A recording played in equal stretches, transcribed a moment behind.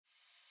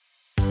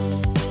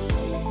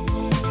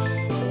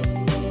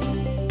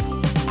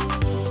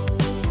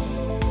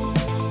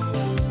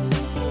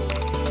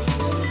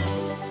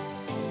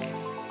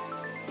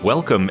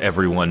Welcome,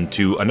 everyone,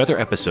 to another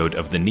episode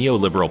of the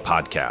Neoliberal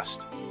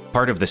Podcast,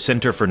 part of the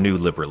Center for New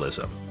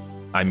Liberalism.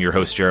 I'm your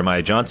host,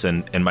 Jeremiah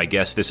Johnson, and my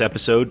guest this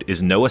episode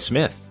is Noah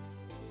Smith.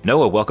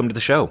 Noah, welcome to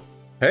the show.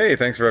 Hey,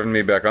 thanks for having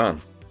me back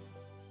on.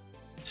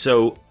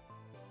 So,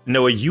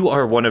 Noah, you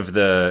are one of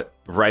the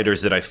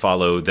writers that I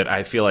follow that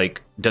I feel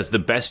like does the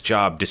best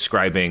job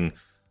describing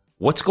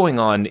what's going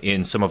on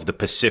in some of the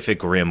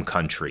Pacific Rim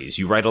countries.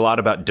 You write a lot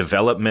about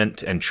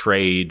development and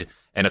trade,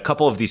 and a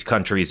couple of these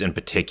countries in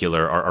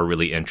particular are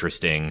really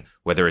interesting,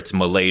 whether it's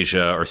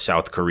Malaysia or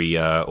South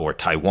Korea or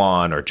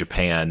Taiwan or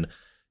Japan.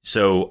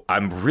 So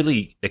I'm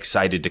really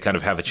excited to kind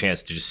of have a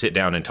chance to just sit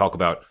down and talk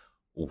about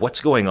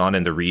what's going on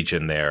in the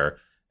region there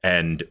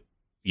and,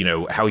 you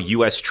know, how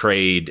U.S.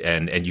 trade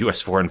and U.S.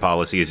 foreign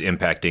policy is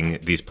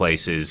impacting these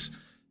places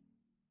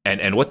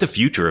and what the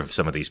future of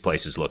some of these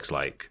places looks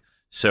like.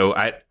 So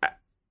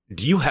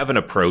do you have an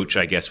approach,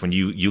 I guess, when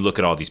you look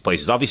at all these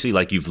places? Obviously,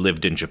 like, you've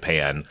lived in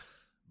Japan,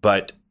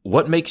 but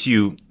what makes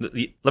you,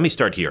 let me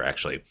start here,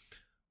 actually.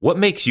 What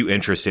makes you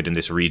interested in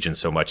this region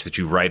so much that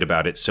you write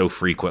about it so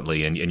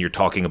frequently and you're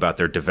talking about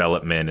their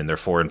development and their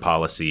foreign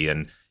policy?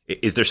 And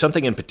is there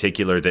something in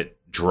particular that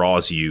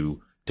draws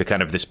you to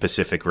kind of this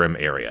Pacific Rim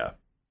area?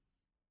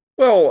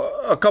 Well,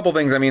 a couple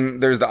things. I mean,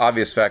 there's the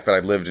obvious fact that I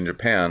lived in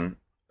Japan.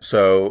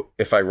 So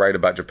if I write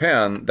about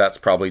Japan, that's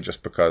probably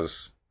just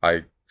because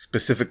I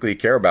specifically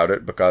care about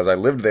it because I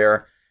lived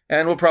there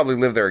and will probably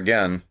live there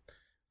again.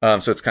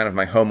 So it's kind of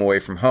my home away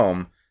from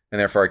home, and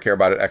therefore I care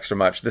about it extra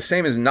much. The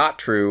same is not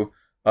true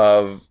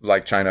of,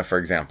 like, China, for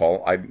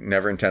example. I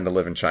never intend to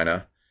live in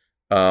China.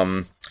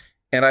 And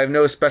I have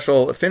no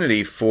special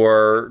affinity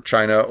for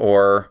China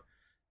or,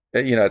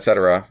 you know, et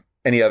cetera.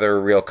 Any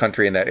other real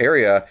country in that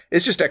area.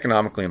 Is just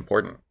economically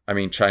important. I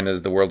mean, China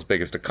is the world's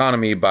biggest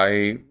economy by,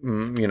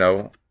 you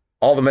know,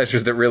 all the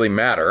measures that really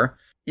matter.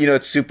 You know,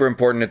 it's super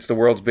important. It's the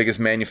world's biggest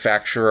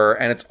manufacturer.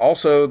 And it's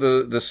also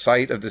the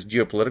site of this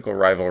geopolitical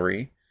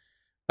rivalry.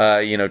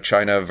 You know,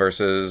 China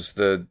versus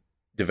the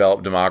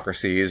developed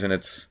democracies. And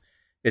it's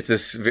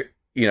this,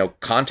 you know,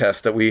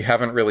 contest that we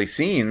haven't really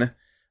seen,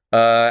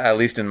 at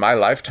least in my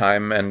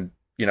lifetime and,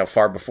 you know,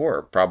 far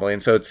before probably.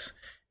 And so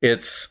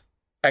it's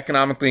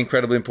economically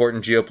incredibly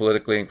important,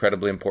 geopolitically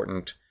incredibly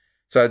important.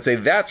 So I'd say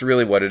that's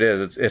really what it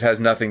is. It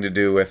has nothing to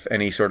do with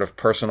any sort of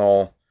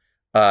personal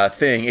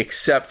thing,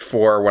 except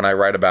for when I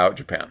write about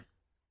Japan.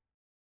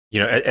 You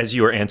know, as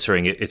you were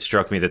answering it, it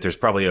struck me that there's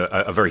probably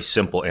a very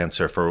simple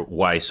answer for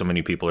why so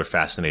many people are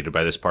fascinated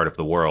by this part of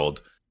the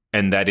world.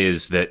 And that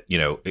is that, you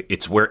know,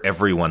 it's where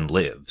everyone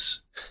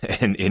lives.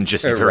 And in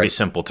just very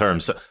simple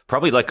terms,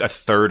 probably like a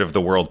third of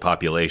the world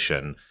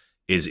population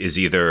is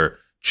either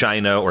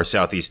China or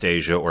Southeast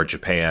Asia or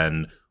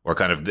Japan or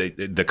kind of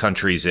the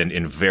countries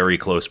in very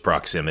close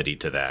proximity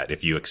to that.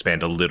 If you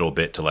expand a little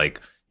bit to like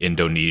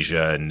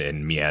Indonesia and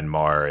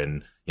Myanmar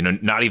and, you know,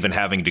 not even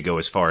having to go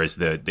as far as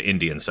the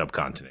Indian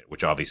subcontinent,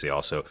 which obviously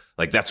also,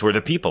 like, that's where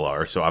the people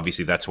are. So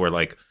obviously that's where,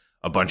 like,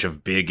 a bunch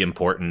of big,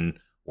 important,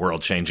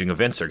 world-changing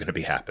events are going to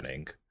be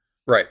happening.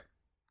 Right.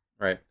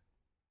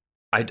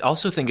 I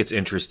also think it's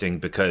interesting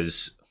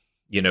because,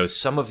 you know,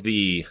 some of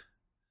the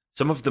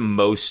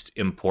most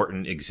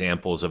important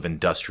examples of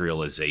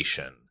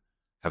industrialization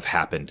have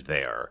happened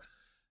there.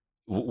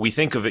 We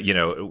think of it, you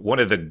know, one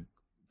of the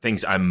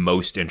things I'm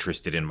most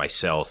interested in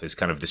myself is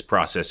kind of this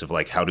process of,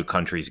 like, how do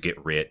countries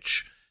get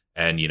rich?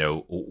 And, you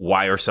know,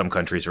 why are some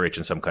countries rich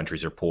and some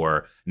countries are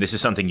poor? And this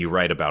is something you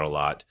write about a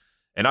lot.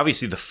 And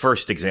obviously the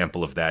first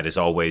example of that is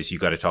always, you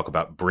got to talk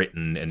about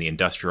Britain and the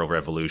Industrial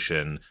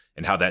Revolution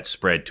and how that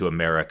spread to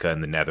America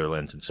and the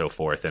Netherlands and so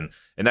forth. And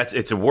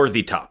it's a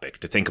worthy topic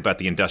to think about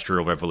the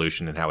Industrial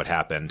Revolution and how it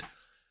happened.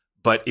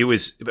 But it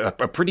was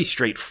a pretty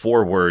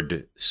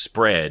straightforward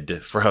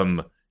spread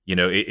from, you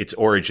know, its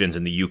origins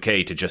in the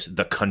UK to just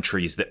the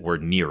countries that were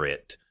near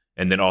it.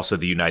 And then also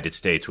the United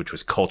States, which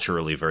was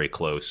culturally very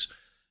close.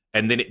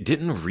 And then it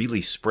didn't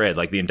really spread.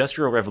 Like, the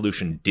Industrial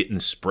Revolution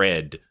didn't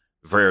spread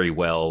very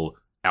well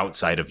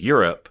outside of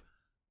Europe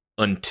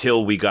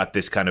until we got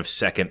this kind of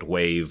second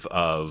wave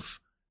of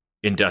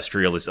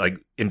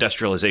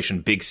industrialization,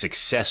 big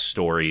success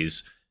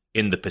stories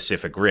in the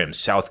Pacific Rim,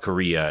 South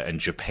Korea and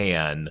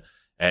Japan,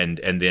 and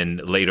then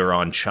later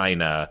on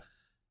China.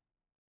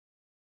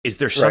 Is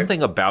there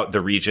something about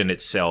the region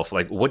itself?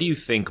 Like, what do you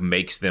think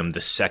makes them the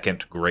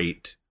second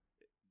great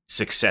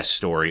success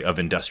story of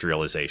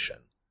industrialization?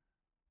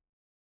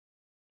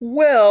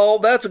 Well,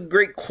 that's a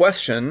great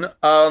question.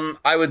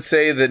 I would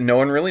say that no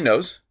one really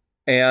knows.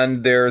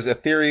 And there's a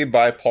theory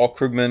by Paul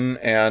Krugman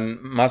and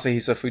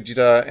Masahisa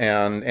Fujita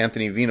and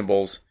Anthony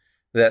Venables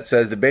that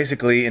says that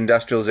basically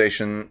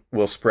industrialization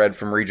will spread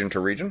from region to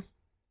region.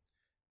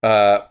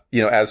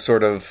 You know, as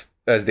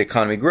the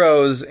economy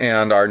grows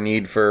and our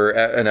need for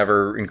an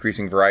ever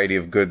increasing variety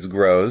of goods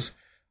grows,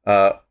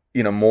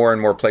 you know, more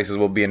and more places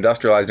will be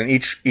industrialized, and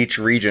each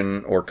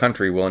region or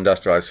country will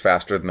industrialize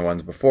faster than the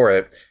ones before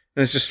it.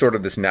 And it's just sort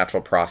of this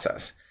natural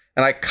process.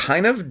 And I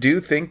kind of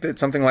do think that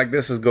something like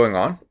this is going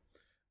on.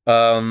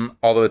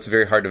 Although it's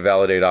very hard to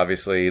validate,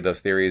 obviously, those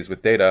theories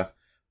with data.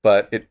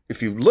 but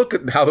if you look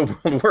at how the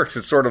world works,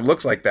 it sort of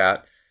looks like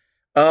that.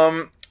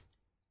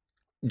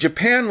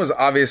 Japan was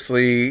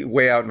obviously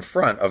way out in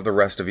front of the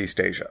rest of East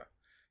Asia.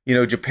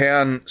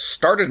 Japan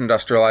started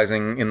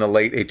industrializing in the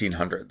late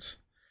 1800s,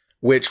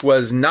 which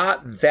was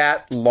not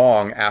that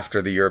long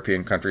after the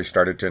European countries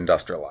started to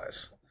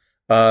industrialize.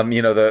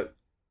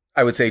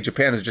 I would say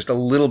Japan is just a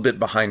little bit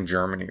behind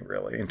Germany,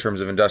 really, in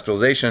terms of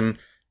industrialization.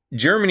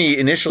 Germany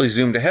initially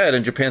zoomed ahead,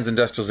 and Japan's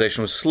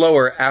industrialization was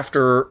slower.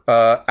 After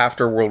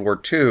World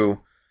War II,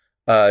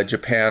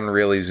 Japan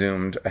really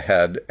zoomed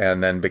ahead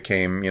and then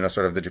became,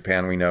 sort of the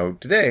Japan we know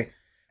today.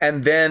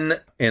 And then,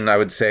 I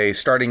would say,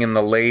 starting in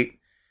the late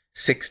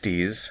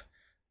 60s,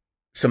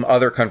 some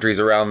other countries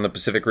around the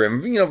Pacific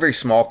Rim, very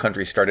small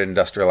countries started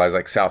to industrialize,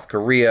 like South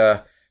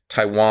Korea,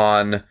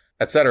 Taiwan,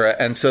 etc.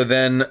 And so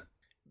then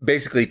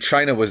basically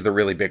China was the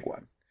really big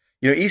one.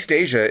 East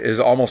Asia is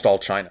almost all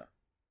China.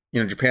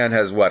 Japan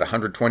has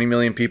 120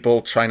 million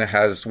people. China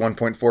has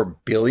 1.4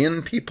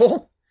 billion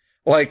people.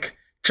 Like,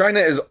 China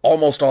is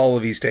almost all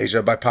of East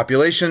Asia by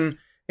population.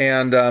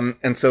 And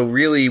so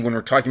really, when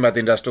we're talking about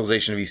the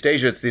industrialization of East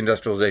Asia, it's the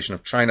industrialization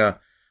of China,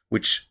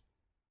 which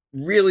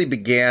really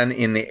began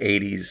in the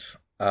 80s,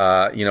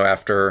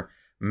 after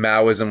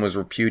Maoism was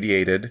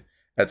repudiated,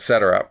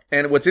 etc.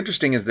 And what's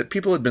interesting is that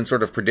people had been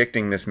sort of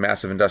predicting this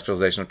massive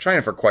industrialization of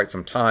China for quite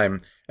some time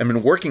and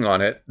been working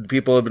on it.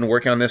 People had been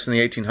working on this in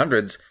the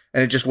 1800s,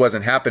 and it just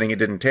wasn't happening. It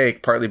didn't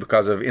take, partly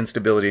because of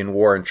instability and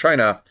war in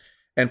China,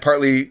 and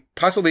partly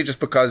possibly just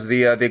because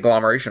the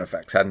agglomeration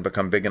effects hadn't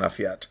become big enough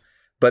yet.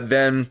 But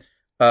then,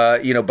 by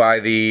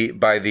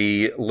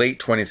the late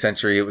 20th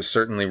century, it was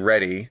certainly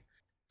ready.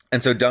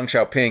 And so Deng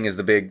Xiaoping is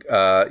the big,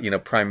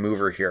 prime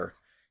mover here.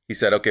 He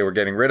said, okay, we're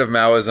getting rid of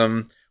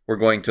Maoism. We're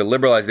going to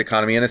liberalize the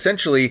economy. And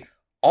essentially,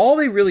 all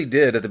they really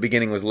did at the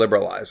beginning was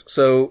liberalize.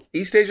 So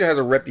East Asia has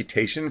a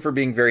reputation for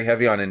being very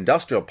heavy on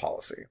industrial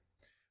policy.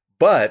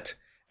 But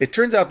it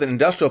turns out that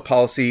industrial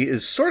policy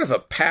is sort of a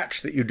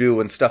patch that you do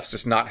when stuff's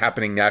just not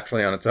happening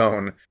naturally on its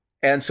own.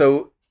 And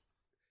so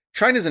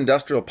China's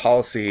industrial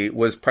policy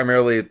was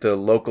primarily at the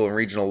local and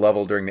regional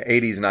level during the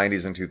 80s,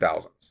 90s, and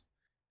 2000s.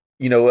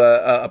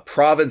 A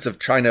province of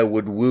China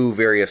would woo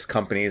various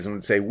companies and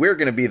would say, we're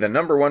going to be the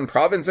number one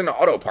province in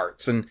auto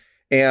parts. And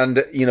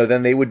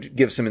then they would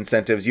give some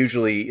incentives,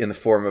 usually in the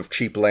form of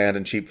cheap land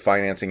and cheap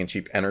financing and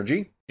cheap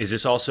energy. Is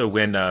this also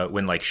when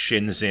like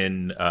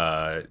Shenzhen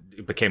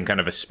became kind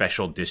of a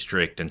special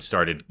district and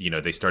started,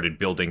 they started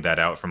building that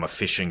out from a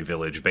fishing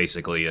village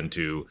basically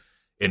into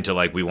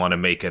like, we want to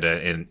make it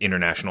an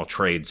international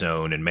trade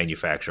zone and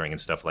manufacturing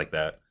and stuff like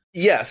that?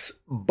 Yes,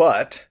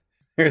 but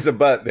there's a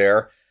but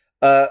there.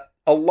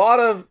 A lot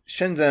of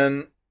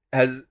Shenzhen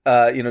has,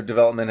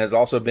 development has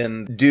also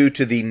been due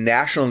to the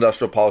national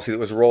industrial policy that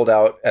was rolled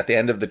out at the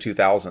end of the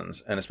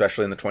 2000s and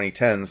especially in the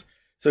 2010s.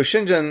 So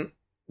Shenzhen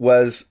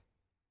was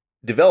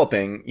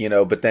developing,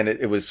 but then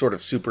it was sort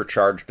of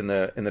supercharged in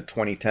the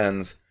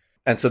 2010s.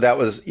 And so that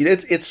was,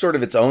 it's sort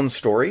of its own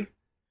story.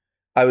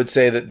 I would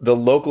say that the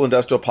local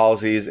industrial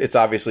policies, it's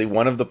obviously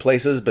one of the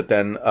places, but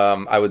then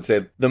I would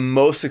say the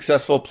most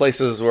successful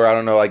places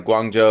were, like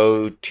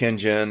Guangzhou,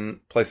 Tianjin,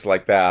 places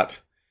like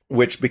that,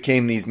 which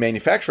became these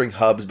manufacturing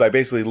hubs by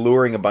basically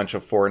luring a bunch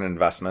of foreign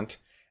investment.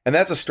 And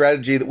that's a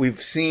strategy that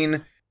we've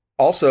seen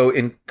also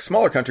in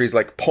smaller countries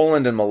like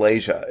Poland and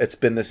Malaysia. It's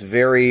been this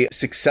very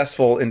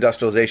successful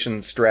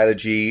industrialization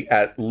strategy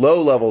at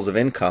low levels of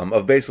income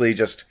of basically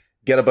just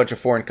get a bunch of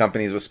foreign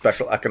companies with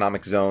special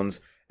economic zones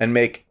and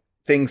make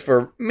things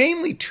for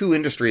mainly two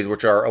industries,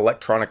 which are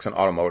electronics and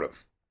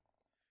automotive.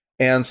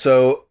 And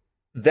so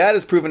that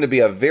has proven to be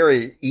a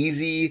very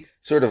easy,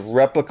 sort of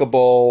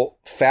replicable,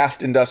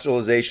 fast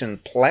industrialization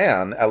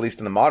plan, at least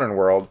in the modern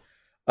world.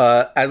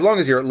 As long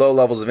as you're at low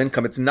levels of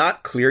income, it's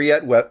not clear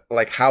yet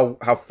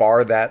how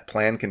far that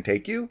plan can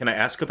take you. Can I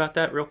ask about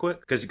that real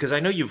quick? Because I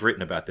know you've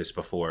written about this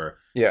before.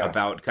 Yeah.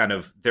 About kind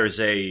of, there's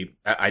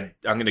I'm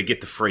going to get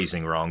the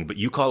phrasing wrong, but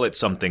you call it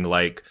something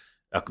like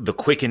the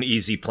quick and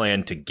easy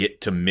plan to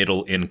get to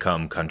middle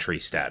income country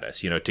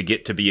status, to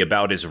get to be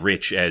about as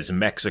rich as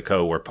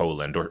Mexico or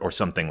Poland or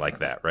something like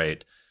that,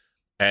 right?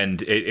 And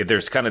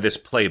there's kind of this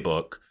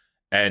playbook.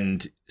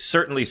 And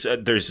certainly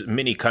there's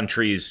many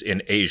countries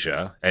in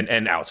Asia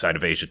and outside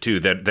of Asia, too,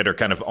 that are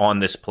kind of on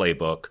this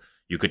playbook.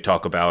 You could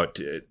talk about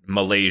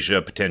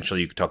Malaysia,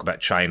 potentially. You could talk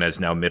about China as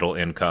now middle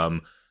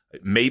income.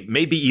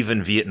 Maybe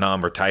even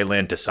Vietnam or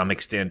Thailand to some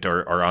extent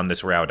are on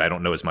this route. I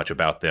don't know as much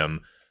about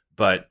them.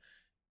 But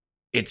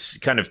it's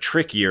kind of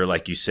trickier,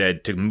 like you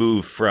said, to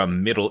move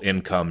from middle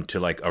income to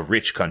like a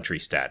rich country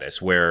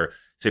status, where,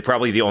 say,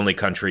 probably the only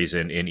countries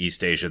in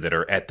East Asia that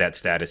are at that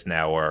status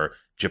now are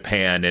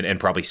Japan and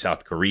probably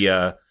South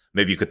Korea.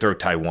 Maybe you could throw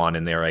Taiwan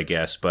in there, I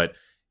guess. But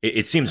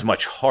it seems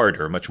much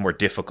harder, much more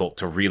difficult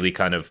to really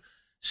kind of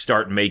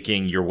start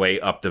making your way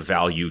up the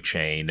value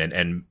chain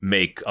and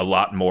make a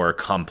lot more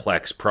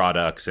complex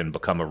products and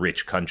become a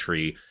rich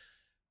country.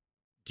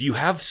 Do you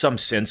have some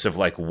sense of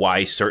like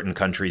why certain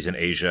countries in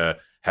Asia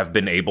have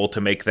been able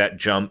to make that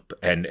jump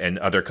and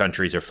other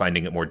countries are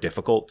finding it more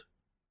difficult?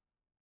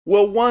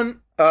 Well,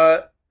 one,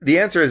 the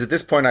answer is at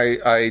this point,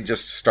 I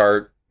just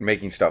start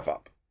making stuff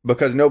up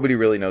because nobody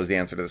really knows the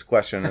answer to this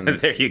question. And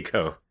there you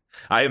go.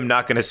 I am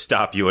not going to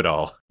stop you at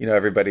all.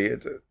 Everybody,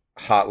 it's a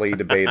hotly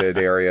debated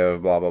area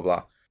of blah, blah,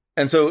 blah.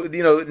 And so,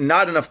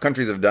 not enough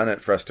countries have done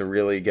it for us to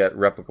really get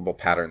replicable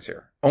patterns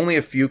here. Only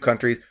a few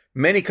countries.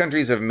 Many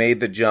countries have made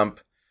the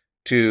jump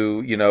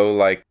to,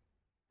 like,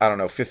 I don't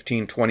know,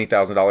 $15,000,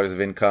 $20,000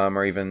 of income,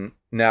 or even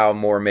now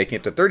more making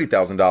it to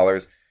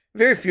 $30,000.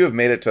 Very few have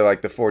made it to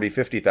like the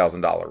 $40,000,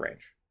 $50,000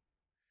 range.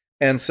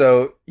 And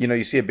so,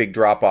 you see a big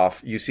drop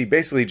off. You see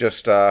basically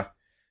just, the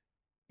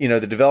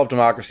developed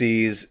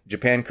democracies,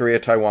 Japan, Korea,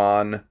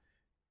 Taiwan,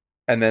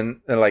 and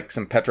then like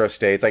some petro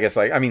states, I guess,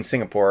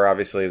 Singapore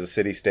obviously is a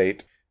city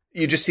state.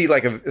 You just see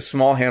like a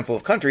small handful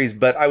of countries.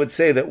 But I would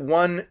say that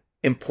one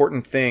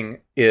important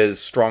thing is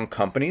strong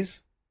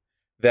companies.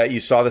 That you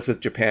saw this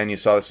with Japan, you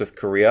saw this with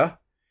Korea.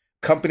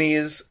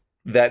 Companies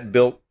that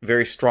built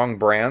very strong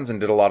brands and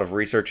did a lot of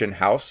research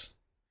in-house.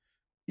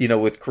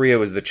 With Korea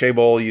was the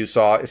chaebol. You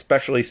saw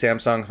especially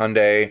Samsung,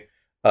 Hyundai,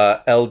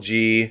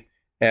 LG,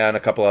 and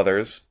a couple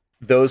others.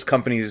 Those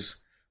companies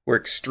were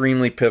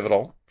extremely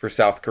pivotal for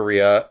South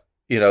Korea.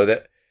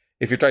 That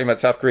if you're talking about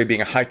South Korea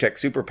being a high-tech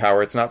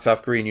superpower, it's not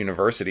South Korean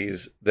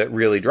universities that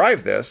really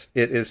drive this.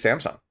 It is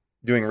Samsung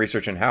doing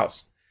research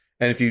in-house.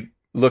 And if you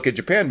look at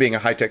Japan being a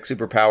high-tech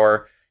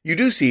superpower, you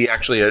do see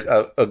actually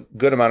a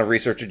good amount of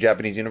research at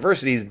Japanese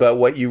universities. But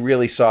what you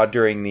really saw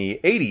during the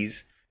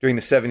 80s, during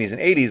the 70s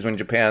and 80s, when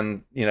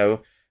Japan,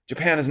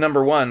 Japan is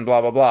number one, blah,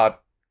 blah, blah,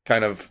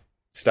 kind of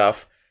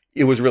stuff,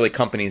 it was really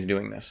companies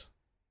doing this.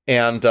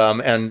 And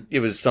it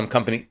was some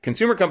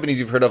consumer companies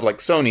you've heard of like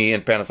Sony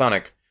and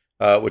Panasonic,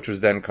 which was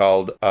then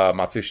called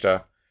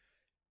Matsushita.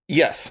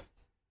 Yes,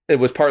 it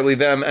was partly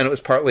them, and it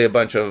was partly a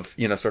bunch of,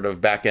 sort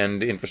of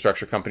back-end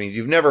infrastructure companies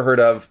you've never heard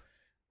of.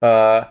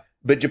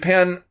 But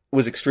Japan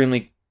was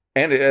extremely,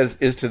 and as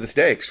is to this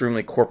day,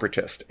 extremely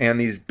corporatist. And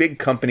these big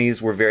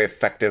companies were very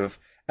effective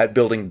at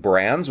building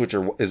brands, which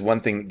is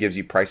one thing that gives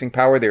you pricing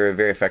power. They were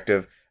very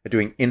effective at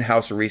doing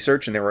in-house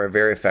research, and they were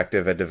very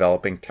effective at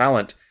developing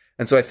talent.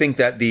 And so I think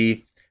that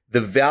the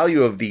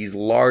value of these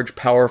large,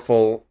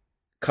 powerful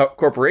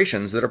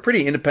corporations that are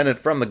pretty independent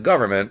from the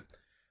government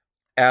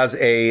as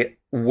a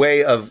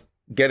way of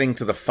getting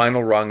to the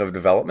final rung of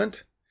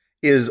development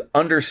is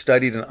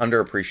understudied and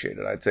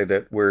underappreciated. I'd say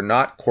that we're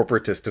not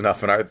corporatist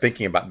enough in our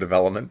thinking about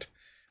development.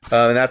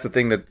 And that's the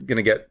thing that's going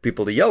to get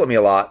people to yell at me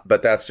a lot,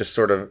 but that's just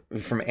sort of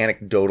from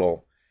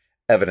anecdotal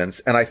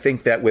evidence. And I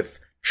think that with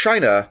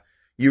China,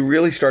 you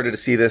really started to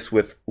see this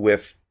with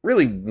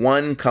really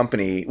one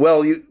company.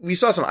 Well, we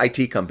saw some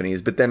IT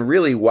companies, but then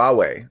really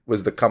Huawei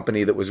was the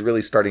company that was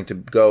really starting to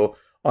go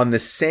on the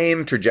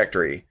same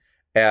trajectory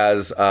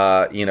as,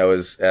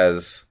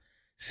 as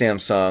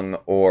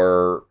Samsung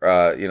or,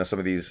 some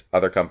of these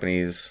other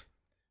companies,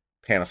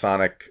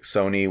 Panasonic,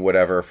 Sony,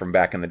 whatever, from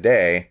back in the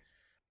day.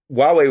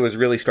 Huawei was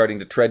really starting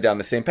to tread down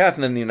the same path.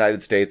 And then the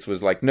United States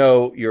was like,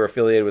 no, you're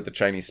affiliated with the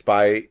Chinese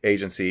spy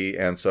agency.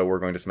 And so we're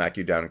going to smack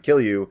you down and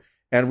kill you.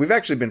 And we've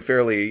actually been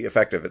fairly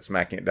effective at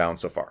smacking it down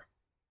so far.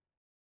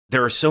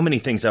 There are so many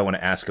things I want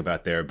to ask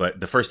about there. But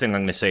the first thing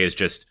I'm going to say is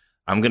just,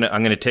 I'm going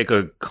to take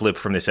a clip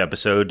from this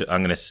episode.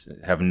 I'm going to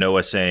have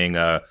Noah saying,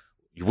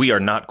 we are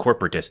not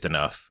corporatist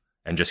enough,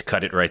 and just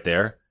cut it right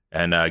there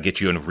and get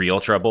you in real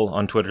trouble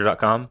on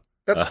twitter.com.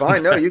 That's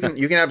fine. No, you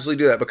can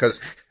absolutely do that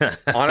because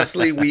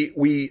honestly,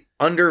 we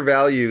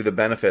undervalue the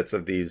benefits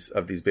of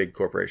these big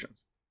corporations.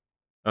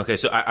 Okay,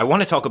 so I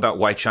want to talk about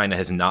why China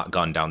has not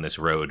gone down this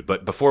road.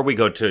 But before we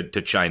go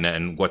to China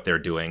and what they're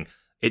doing,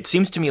 it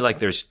seems to me like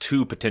there's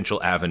two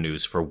potential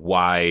avenues for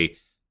why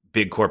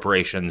big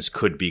corporations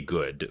could be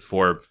good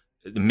for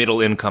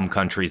middle-income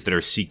countries that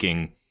are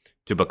seeking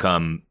to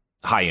become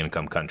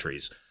high-income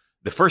countries.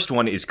 The first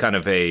one is kind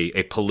of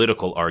a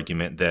political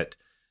argument that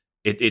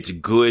it's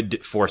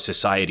good for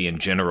society in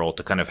general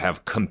to kind of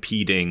have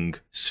competing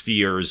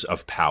spheres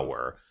of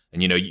power.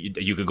 And,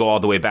 you could go all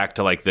the way back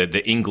to like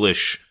the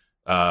English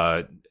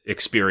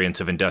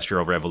experience of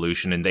Industrial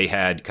Revolution, and they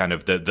had kind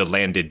of the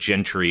landed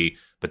gentry,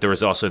 but there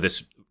was also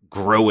this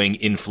growing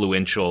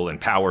influential and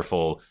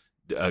powerful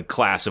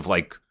class of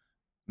like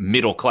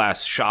middle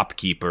class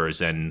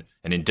shopkeepers and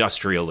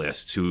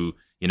industrialists who,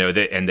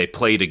 they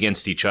played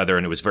against each other,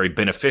 and it was very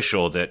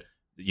beneficial that,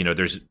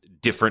 there's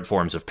different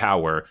forms of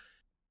power.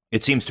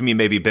 It seems to me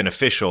maybe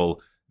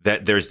beneficial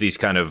that there's these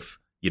kind of,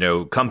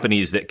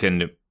 companies that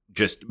can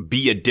just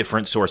be a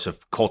different source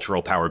of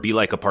cultural power, be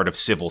like a part of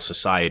civil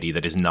society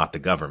that is not the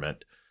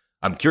government.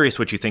 I'm curious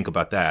what you think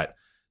about that.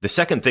 The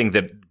second thing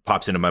that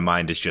pops into my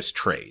mind is just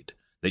trade.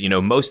 That,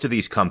 most of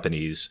these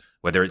companies,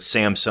 whether it's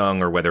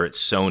Samsung or whether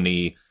it's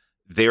Sony,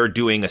 they're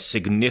doing a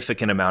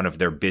significant amount of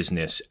their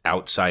business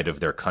outside of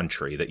their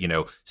country. That,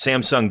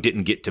 Samsung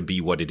didn't get to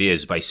be what it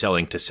is by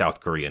selling to South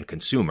Korean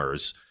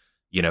consumers.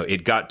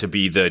 It got to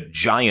be the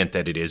giant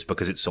that it is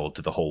because it sold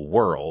to the whole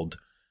world.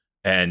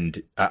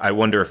 And I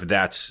wonder if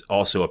that's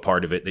also a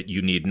part of it, that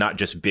you need not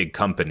just big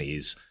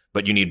companies,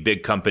 but you need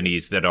big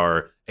companies that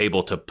are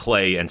able to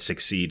play and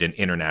succeed in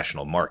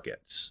international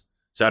markets.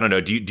 So I don't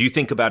know. Do you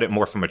think about it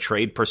more from a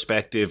trade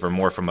perspective or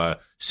more from a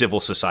civil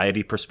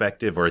society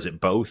perspective, or is it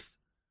both?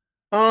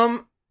 I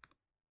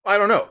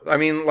don't know. I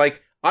mean,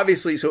 like,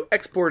 obviously, so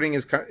exporting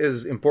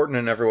is important,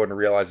 and everyone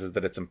realizes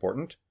that it's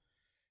important.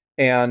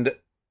 And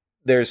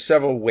there's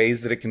several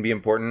ways that it can be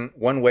important.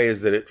 One way is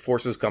that it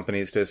forces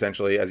companies to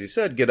essentially, as you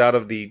said, get out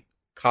of the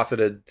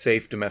cosseted,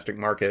 safe domestic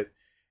market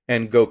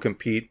and go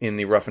compete in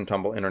the rough and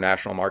tumble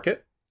international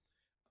market.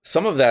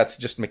 Some of that's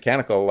just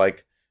mechanical,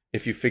 like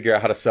if you figure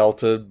out how to sell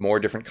to more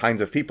different kinds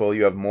of people,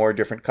 you have more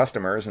different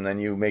customers, and then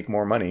you make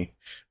more money.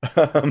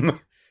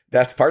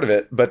 That's part of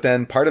it. But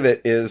then part of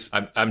it is...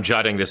 I'm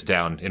jotting this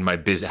down in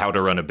my how to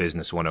run a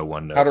business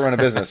 101 notes. How to run a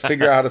business.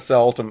 Figure out how to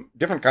sell to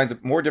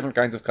more different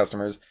kinds of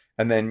customers,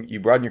 and then you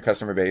broaden your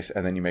customer base,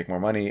 and then you make more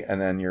money, and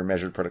then your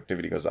measured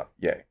productivity goes up.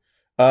 Yay.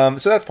 So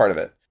that's part of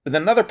it. But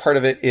then another part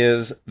of it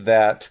is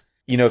that,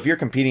 if you're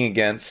competing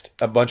against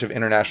a bunch of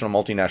international,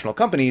 multinational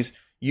companies,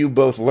 you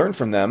both learn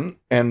from them.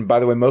 And by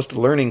the way, most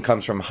learning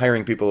comes from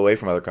hiring people away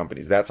from other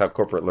companies. That's how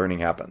corporate learning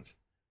happens.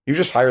 You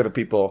just hire the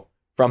people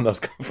from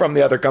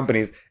the other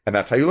companies, and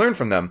that's how you learn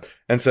from them.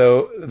 And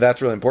so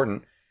that's really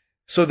important.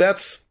 So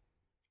that's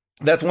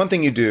one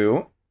thing you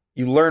do.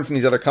 You learn from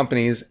these other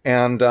companies,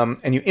 and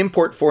you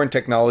import foreign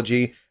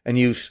technology, and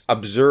you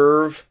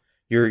observe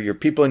your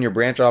people in your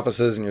branch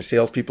offices and your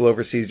salespeople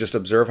overseas. Just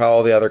observe how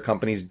all the other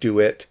companies do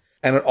it,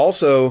 and it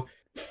also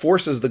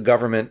forces the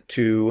government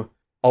to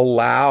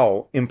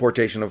allow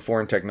importation of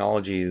foreign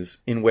technologies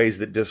in ways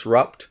that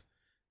disrupt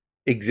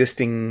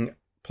existing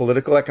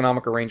political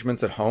economic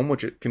arrangements at home,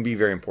 which it can be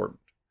very important.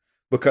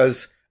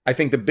 Because I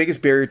think the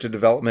biggest barrier to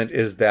development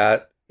is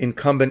that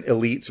incumbent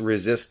elites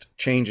resist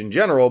change in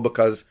general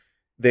because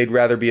they'd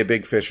rather be a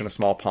big fish in a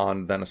small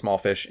pond than a small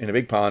fish in a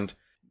big pond.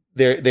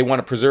 They want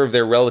to preserve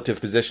their relative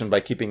position by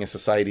keeping a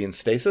society in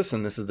stasis,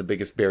 and this is the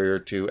biggest barrier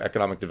to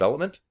economic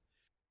development.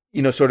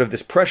 Sort of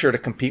this pressure to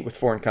compete with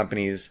foreign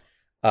companies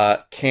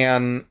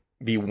can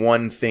be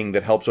one thing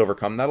that helps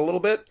overcome that a little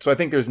bit. So I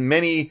think there's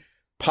many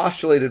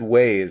postulated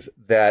ways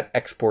that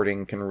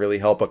exporting can really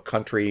help a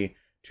country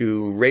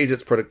to raise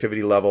its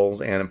productivity levels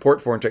and import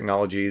foreign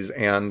technologies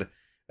and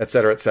et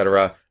cetera, et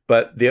cetera.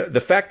 But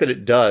the fact that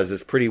it does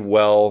is pretty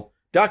well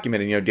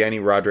documented. Danny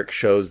Roderick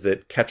shows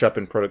that catch up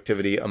in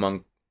productivity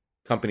among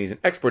companies in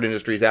export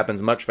industries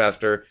happens much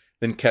faster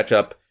than catch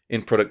up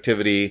in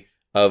productivity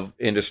of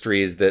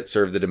industries that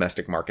serve the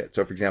domestic market.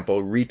 So, for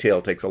example, retail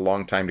takes a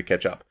long time to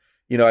catch up.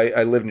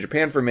 I lived in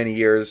Japan for many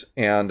years,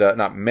 and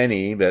not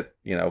many, but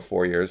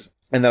 4 years.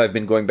 And then I've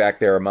been going back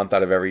there a month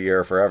out of every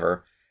year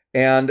forever.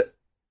 And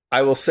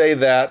I will say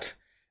that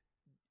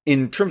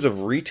in terms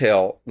of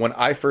retail, when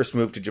I first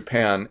moved to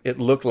Japan, it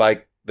looked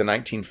like the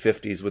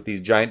 1950s with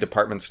these giant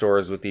department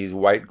stores with these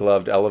white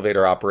gloved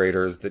elevator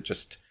operators that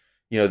just,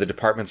 the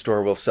department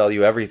store will sell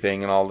you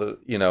everything and all the,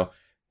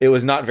 it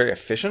was not very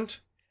efficient.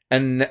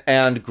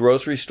 And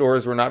grocery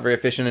stores were not very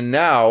efficient. And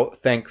now,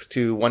 thanks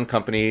to one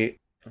company,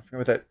 I forget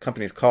what that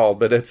company's called,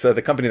 but it's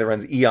the company that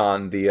runs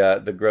Aeon,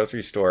 the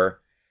grocery store.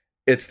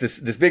 It's this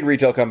big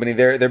retail company.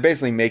 They're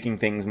basically making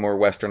things more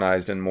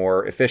westernized and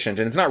more efficient.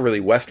 And it's not really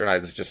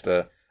westernized. It's just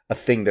a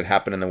thing that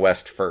happened in the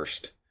West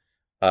first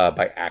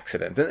by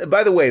accident. And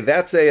by the way,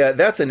 that's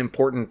an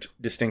important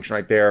distinction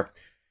right there.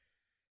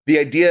 The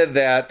idea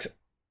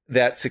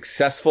that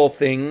successful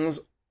things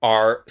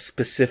are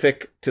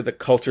specific to the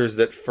cultures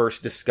that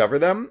first discover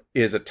them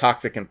is a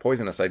toxic and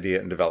poisonous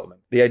idea in development.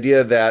 The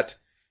idea that,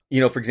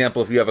 for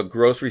example, if you have a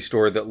grocery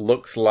store that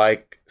looks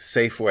like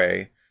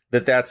Safeway,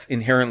 that's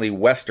inherently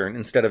Western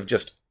instead of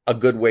just a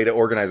good way to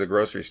organize a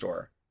grocery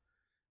store.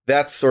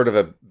 That's sort of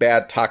a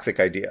bad, toxic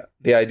idea.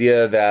 The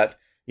idea that,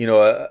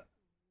 a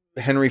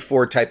Henry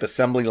Ford type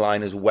assembly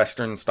line is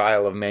Western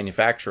style of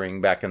manufacturing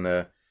back in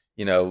the,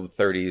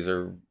 30s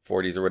or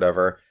 40s or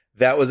whatever,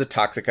 that was a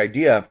toxic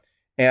idea.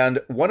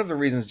 And one of the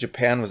reasons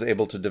Japan was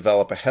able to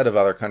develop ahead of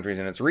other countries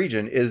in its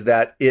region is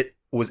that it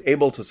was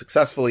able to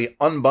successfully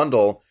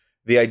unbundle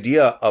the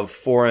idea of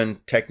foreign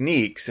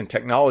techniques and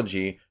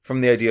technology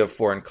from the idea of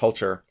foreign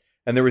culture.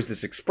 And there was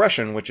this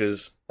expression, which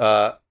is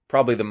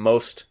probably the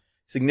most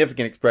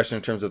significant expression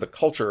in terms of the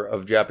culture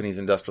of Japanese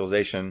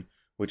industrialization,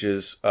 which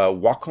is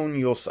wakon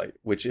yosai,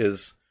 which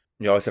is,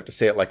 you always have to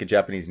say it like a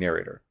Japanese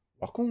narrator.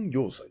 Wakon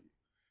yosai.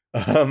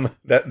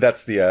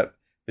 That's the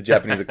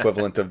Japanese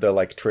equivalent of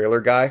the trailer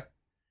guy.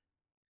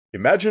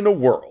 Imagine a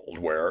world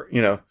where,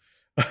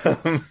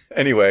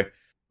 anyway.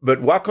 But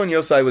wakon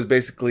yosai was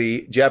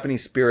basically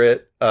Japanese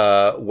spirit,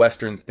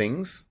 Western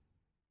things.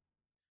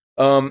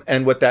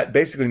 And what that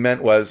basically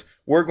meant was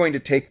we're going to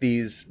take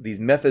these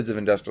methods of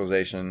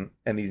industrialization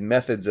and these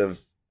methods of,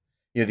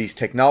 these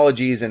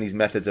technologies and these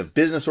methods of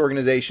business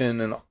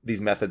organization and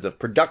these methods of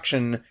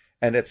production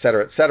and et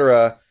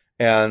cetera,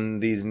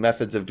 and these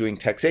methods of doing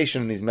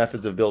taxation and these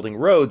methods of building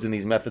roads and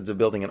these methods of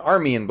building an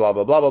army and blah,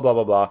 blah, blah, blah, blah,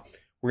 blah, blah.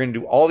 We're going to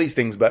do all these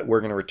things, but we're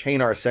going to retain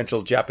our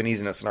essential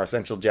Japaneseness and our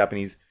essential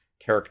Japanese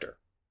character.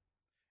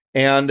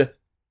 And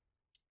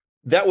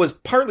that was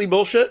partly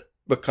bullshit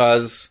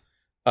because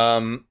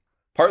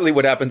partly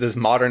what happens is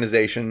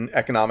modernization,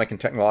 economic and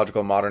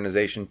technological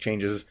modernization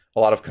changes a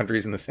lot of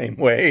countries in the same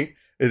way.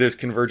 There's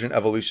convergent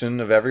evolution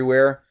of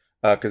everywhere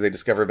because they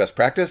discover best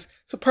practice.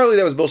 So partly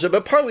that was bullshit,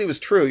 but partly it was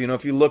true.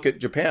 If you look at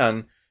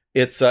Japan,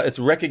 it's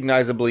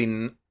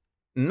recognizably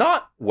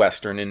not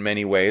Western in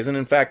many ways, and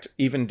in fact,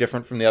 even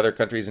different from the other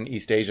countries in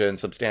East Asia in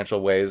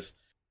substantial ways.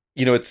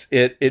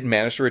 It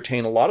managed to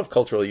retain a lot of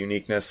cultural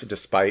uniqueness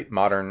despite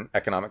modern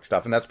economic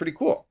stuff, and that's pretty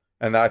cool.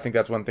 And I think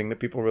that's one thing that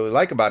people really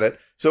like about it.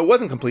 So it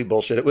wasn't complete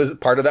bullshit. It was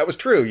part of that was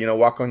true.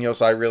 Wakon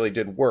Yosai really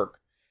did work.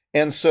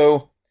 And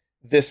so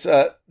this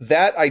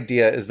that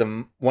idea is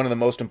one of the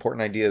most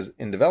important ideas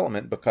in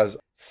development, because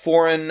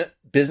foreign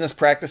business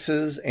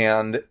practices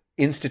and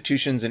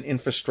institutions and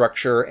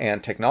infrastructure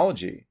and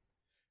technology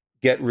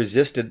get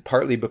resisted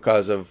partly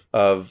because of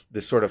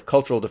this sort of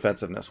cultural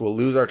defensiveness. We'll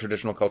lose our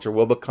traditional culture.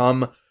 We'll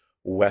become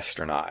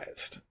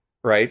Westernized,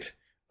 right?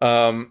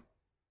 And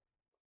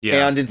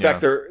in fact,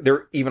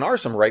 there even are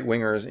some right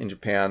wingers in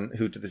Japan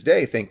who to this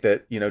day think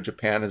that,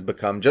 Japan has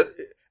become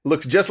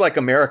looks just like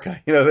America.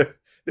 There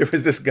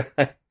was this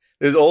guy,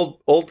 this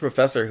old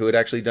professor who had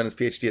actually done his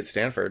PhD at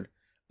Stanford,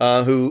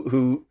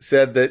 who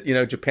said that,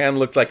 Japan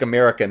looks like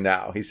America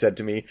now. He said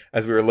to me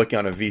as we were looking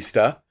on a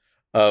vista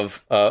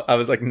I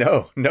was like,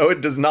 no,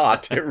 it does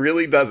not. It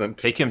really doesn't.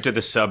 Take him to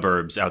the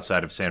suburbs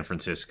outside of San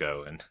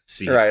Francisco and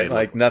see. Right.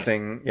 Like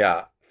nothing.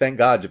 Yeah. Thank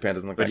God Japan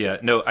doesn't look like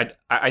that. No,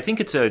 I think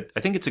it's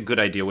a good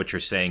idea what you're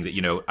saying,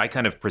 that, I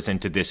kind of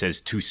presented this as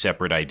two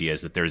separate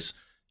ideas, that there's,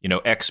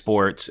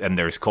 exports and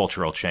there's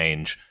cultural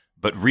change,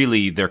 but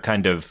really they're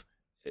kind of,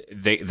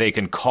 they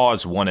can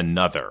cause one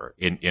another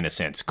in a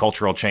sense.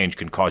 Cultural change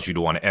can cause you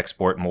to want to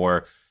export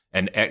more,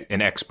 and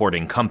an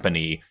exporting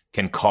company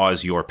can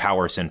cause your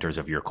power centers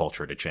of your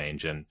culture to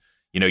change. And,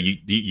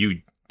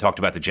 you talked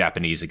about the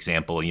Japanese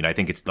example. I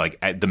think it's like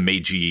at the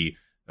Meiji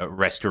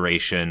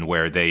Restoration,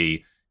 where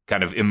they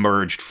kind of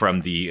emerged from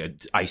the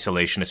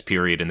isolationist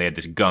period, and they had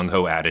this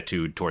gung-ho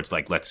attitude towards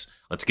like, let's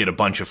get a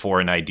bunch of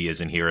foreign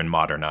ideas in here and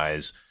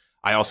modernize.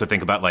 I also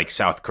think about like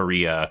South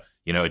Korea,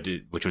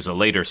 which was a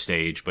later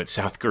stage, but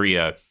South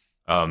Korea,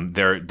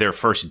 their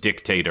first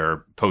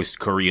dictator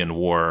post-Korean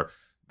War,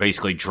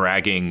 basically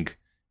dragging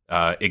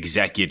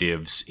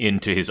executives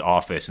into his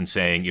office and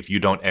saying, if you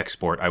don't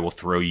export, I will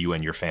throw you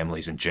and your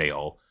families in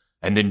jail.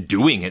 And then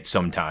doing it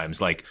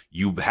sometimes, like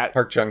you had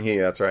Park Chung-hee,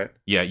 that's right.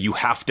 Yeah, you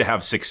have to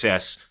have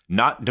success,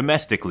 not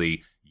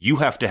domestically. You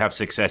have to have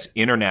success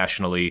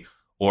internationally,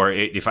 or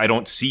if I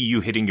don't see you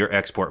hitting your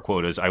export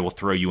quotas, I will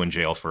throw you in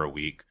jail for a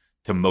week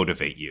to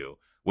motivate you.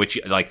 Which,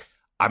 like,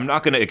 I'm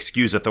not going to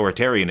excuse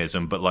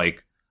authoritarianism, but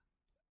like,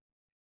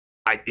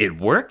 it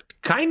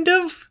worked, kind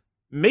of,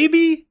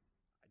 maybe.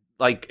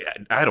 Like,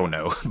 I don't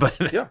know,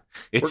 but yeah,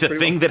 it's a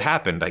thing that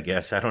happened, I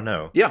guess. I don't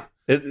know. Yeah,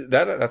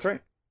 that's right.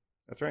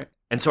 That's right.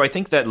 And so I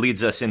think that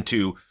leads us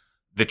into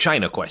the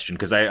China question,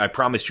 because I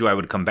promised you I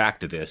would come back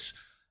to this,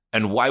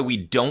 and why we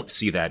don't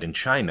see that in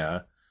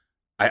China.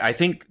 I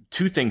think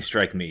two things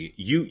strike me.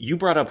 You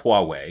brought up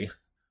Huawei,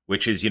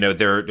 which is,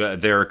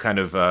 they're kind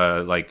of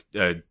like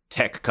a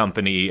tech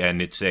company,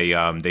 and it's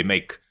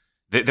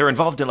they're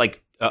involved in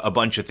like a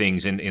bunch of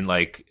things in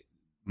like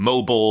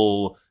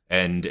mobile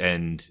and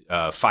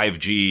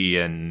 5G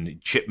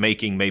and chip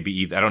making, maybe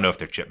even, I don't know if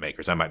they're chip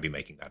makers. I might be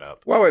making that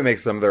up. Huawei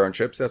makes some of their own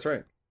chips. That's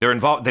right. They're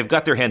involved. They've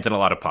got their hands in a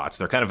lot of pots.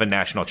 They're kind of a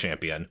national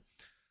champion.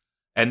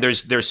 And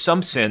there's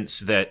some sense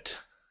that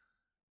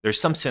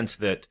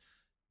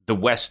the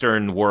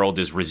Western world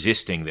is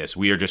resisting this.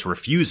 We are just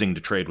refusing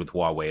to trade with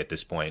Huawei at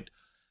this point.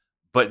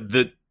 But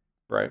the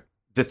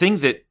thing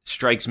that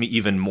strikes me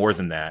even more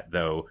than that,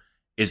 though,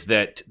 is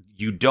that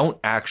you don't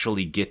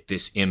actually get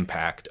this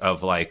impact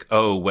of like,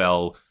 oh,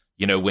 well,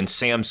 when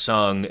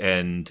Samsung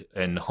and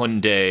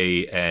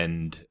Hyundai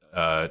and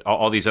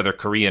all these other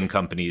Korean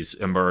companies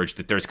emerge,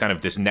 that there's kind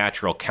of this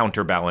natural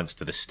counterbalance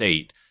to the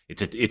state.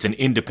 It's an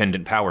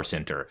independent power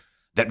center.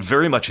 That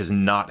very much has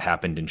not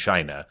happened in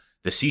China.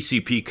 The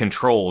CCP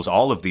controls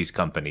all of these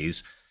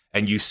companies,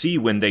 and you see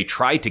when they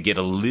try to get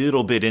a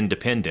little bit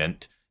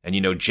independent,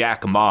 and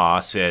Jack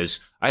Ma says,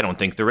 I don't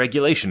think the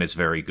regulation is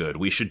very good,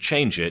 we should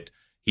change it.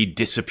 He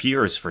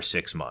disappears for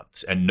 6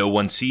 months, and no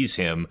one sees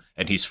him,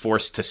 and he's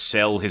forced to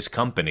sell his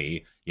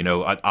company,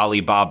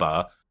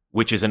 Alibaba,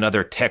 which is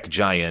another tech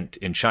giant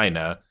in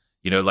China.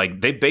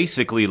 Like they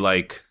basically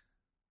like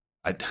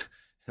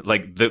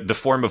the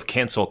form of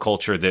cancel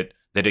culture that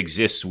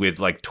exists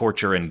with like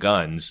torture and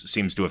guns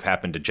seems to have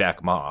happened to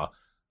Jack Ma.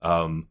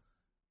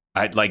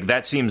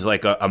 That seems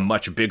like a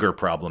much bigger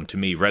problem to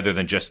me, rather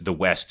than just the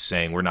West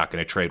saying we're not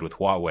going to trade with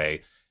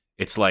Huawei.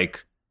 It's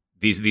like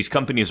these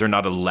companies are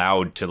not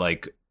allowed to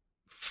like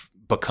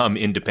become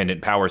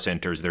independent power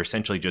centers. They're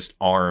essentially just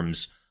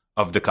arms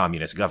of the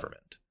communist government.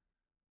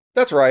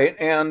 That's right.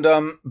 And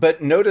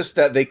but notice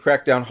that they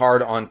cracked down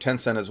hard on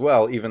Tencent as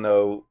well, even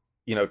though,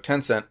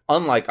 Tencent,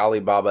 unlike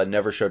Alibaba,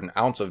 never showed an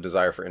ounce of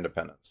desire for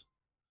independence.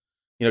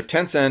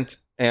 Tencent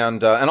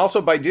and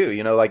also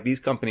Baidu, like these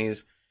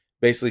companies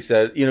basically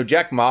said,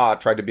 Jack Ma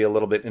tried to be a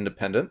little bit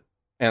independent.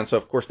 And so,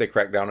 of course, they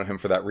cracked down on him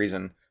for that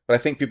reason. But I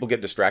think people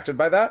get distracted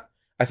by that.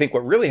 I think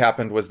what really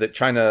happened was that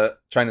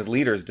China's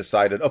leaders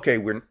decided, okay,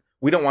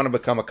 we don't want to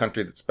become a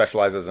country that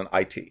specializes in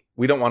IT.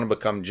 We don't want to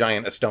become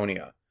giant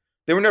Estonia.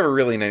 They were never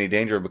really in any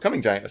danger of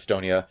becoming giant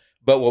Estonia.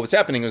 But what was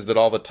happening was that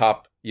all the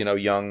top,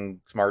 young,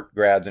 smart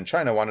grads in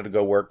China wanted to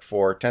go work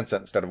for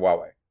Tencent instead of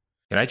Huawei.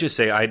 Can I just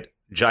say,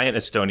 giant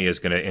Estonia is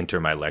going to enter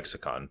my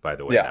lexicon, by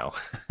the way, now.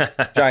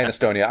 Giant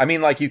Estonia. I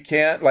mean, you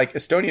can't,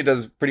 Estonia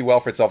does pretty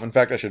well for itself. In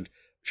fact, I should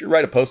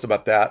write a post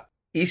about that.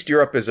 East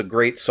Europe is a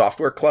great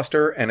software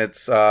cluster, and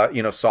it's,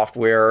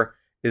 software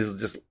is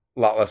just a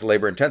lot less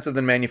labor intensive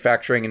than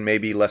manufacturing and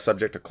maybe less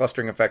subject to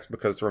clustering effects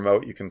because it's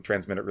remote. You can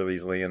transmit it really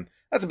easily. And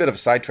that's a bit of a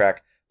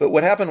sidetrack. But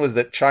what happened was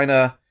that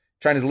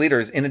China's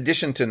leaders, in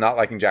addition to not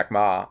liking Jack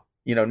Ma,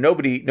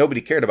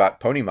 nobody cared about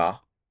Pony Ma.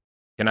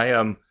 Can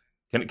I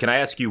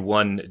ask you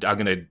one? I'm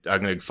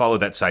gonna follow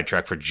that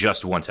sidetrack for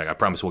just 1 second. I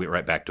promise we'll get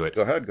right back to it.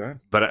 Go ahead.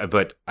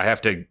 But I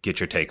have to get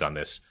your take on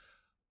this.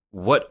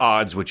 What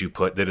odds would you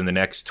put that in the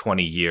next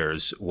 20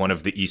 years, one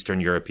of the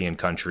Eastern European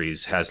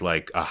countries has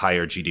a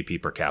higher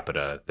GDP per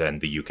capita than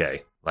the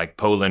UK, like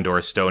Poland or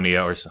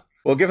Estonia or so?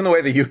 Well, given the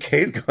way the UK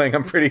is going,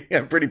 I'm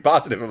pretty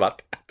positive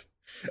about that.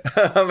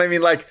 I mean,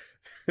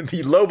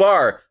 the low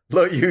bar,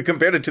 you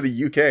compared it to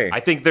the UK. I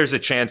think there's a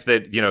chance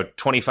that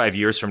 25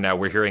 years from now,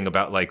 we're hearing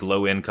about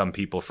low income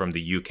people from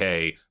the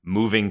UK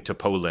moving to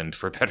Poland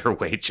for better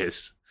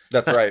wages.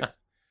 That's right.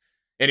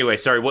 Anyway,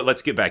 sorry.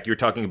 Let's get back. You're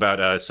talking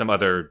about some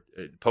other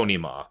Pony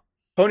Ma.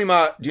 Pony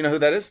Ma, do you know who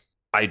that is?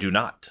 I do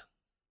not.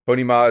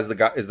 Pony Ma is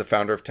the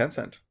founder of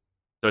Tencent.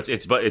 So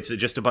it's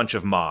just a bunch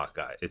of Ma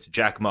guys. It's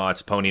Jack Ma.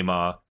 It's Pony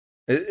Ma.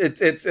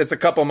 It's a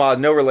couple Ma's,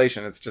 no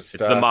relation. It's just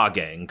the Ma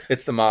gang.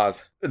 It's the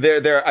Ma's.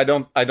 They're I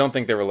don't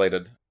think they're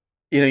related.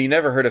 You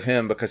never heard of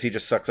him because he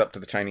just sucks up to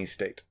the Chinese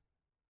state.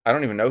 I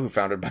don't even know who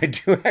founded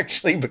Baidu,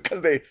 actually,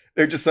 because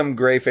they're just some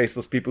gray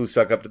faceless people who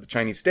suck up to the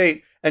Chinese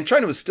state. And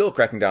China was still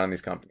cracking down on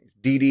these companies.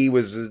 Didi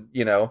was,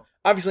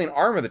 obviously an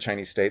arm of the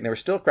Chinese state, and they were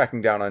still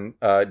cracking down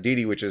on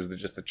Didi, which is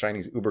just the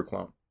Chinese Uber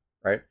clone,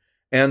 right?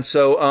 And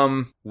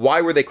so, why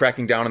were they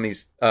cracking down on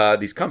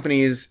these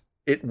companies?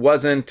 It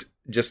wasn't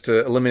just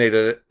to eliminate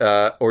it,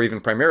 or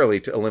even primarily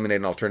to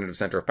eliminate an alternative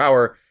center of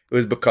power. It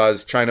was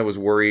because China was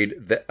worried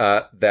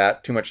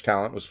that too much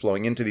talent was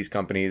flowing into these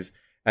companies,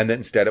 and that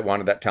instead it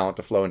wanted that talent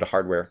to flow into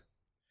hardware.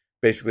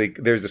 Basically,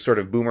 there's this sort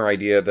of boomer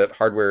idea that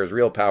hardware is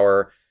real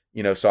power,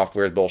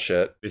 software is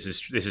bullshit. This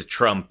is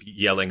Trump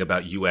yelling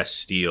about U.S.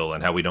 steel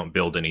and how we don't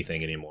build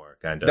anything anymore,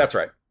 kind of. That's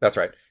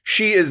right.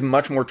 She is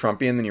much more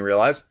Trumpian than you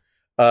realize.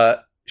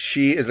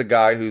 She is a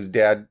guy whose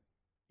dad,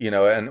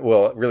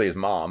 really his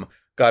mom,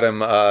 got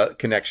him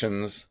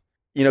connections.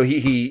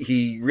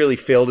 He really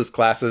failed his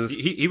classes.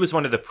 He was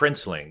one of the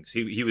princelings.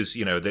 He was,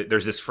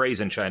 there's this phrase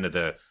in China,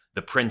 the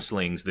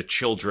princelings, the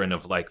children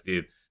of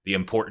the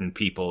important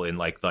people in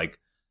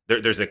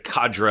there's a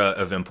cadre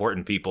of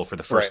important people for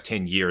the first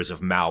 10 years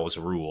of Mao's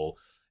rule.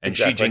 And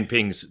exactly. Xi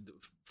Jinping's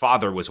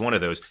father was one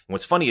of those. And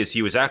what's funny is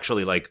he was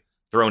actually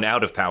thrown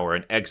out of power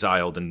and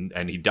exiled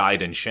and he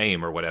died in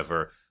shame or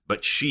whatever.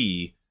 But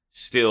she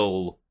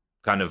still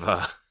kind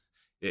of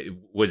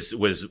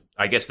was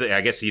I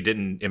guess he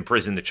didn't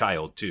imprison the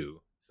child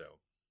too. So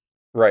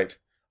right.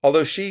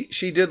 Although she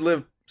did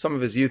live some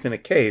of his youth in a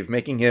cave,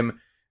 making him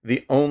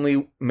the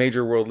only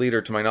major world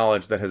leader, to my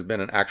knowledge, that has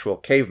been an actual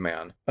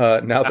caveman.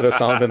 Now that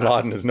Osama bin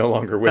Laden is no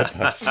longer with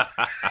us.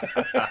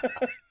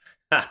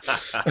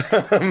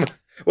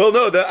 Well,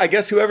 no, I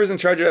guess whoever's in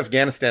charge of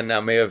Afghanistan now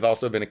may have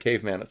also been a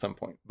caveman at some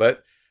point.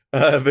 But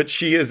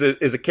she is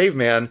a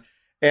caveman,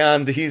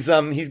 and he's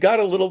got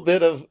a little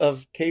bit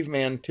of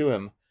caveman to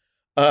him.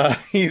 I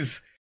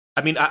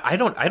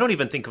don't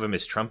even think of him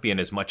as Trumpian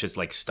as much as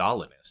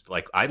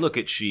Stalinist. I look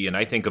at Xi and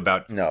I think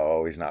about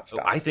no, he's not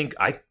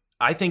Stalinist.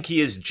 I think he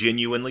is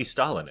genuinely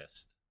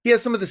Stalinist. He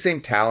has some of the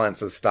same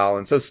talents as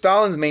Stalin. So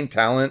Stalin's main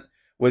talent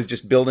was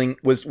just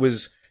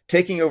was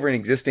taking over an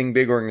existing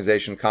big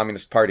organization,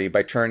 Communist Party,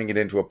 by turning it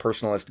into a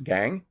personalist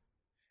gang.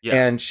 Yeah.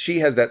 And Xi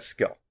has that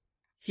skill.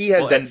 He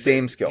has that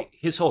same skill.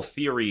 His whole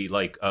theory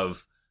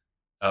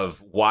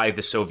of why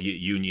the Soviet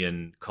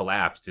Union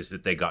collapsed is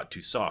that they got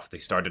too soft. They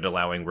started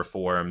allowing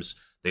reforms.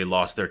 They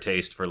lost their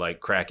taste for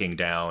cracking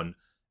down.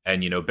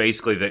 And,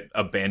 basically that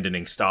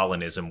abandoning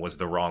Stalinism was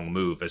the wrong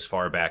move as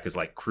far back as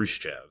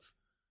Khrushchev.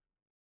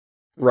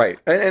 Right.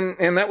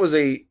 And that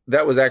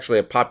was actually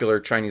a popular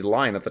Chinese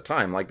line at the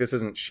time. This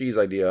isn't Xi's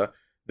idea.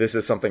 This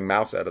is something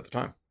Mao said at the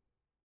time.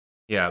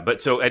 Yeah.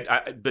 But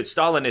but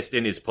Stalinist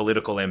in his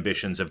political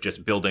ambitions of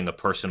just building a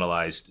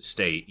personalized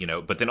state,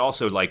 but then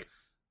also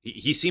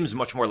he seems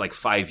much more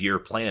 5-year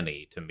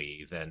plan-y to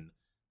me than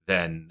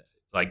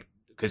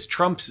because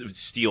Trump's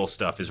steel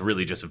stuff is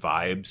really just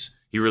vibes.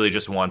 He really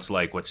just wants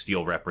what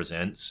steel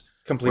represents.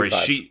 Complete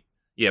vibes.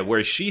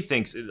 Whereas Xi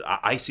thinks,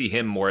 I see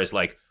him more as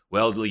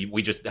well,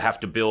 we just have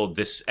to build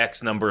this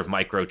X number of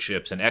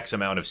microchips and X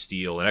amount of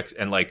steel and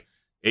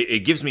it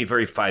gives me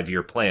very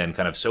 5-year plan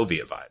kind of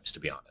Soviet vibes, to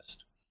be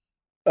honest.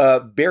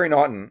 Barry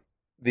Naughton,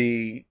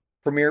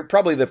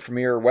 probably the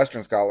premier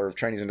Western scholar of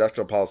Chinese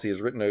industrial policy,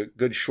 has written a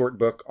good short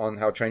book on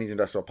how Chinese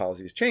industrial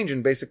policies change.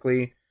 And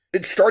basically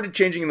It started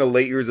changing in the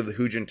late years of the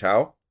Hu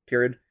Jintao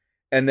period,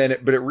 and then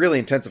but it really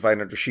intensified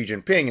under Xi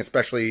Jinping,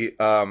 especially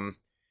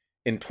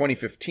in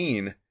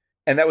 2015.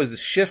 And that was the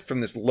shift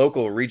from this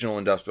local regional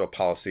industrial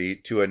policy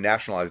to a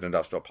nationalized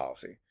industrial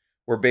policy,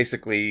 where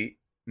basically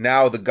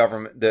now the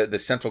government, the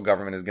central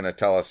government, is going to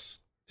tell us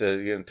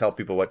to tell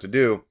people what to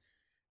do,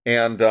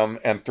 and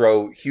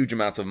throw huge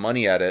amounts of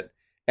money at it.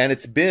 And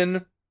it's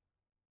been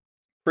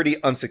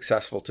pretty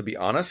unsuccessful, to be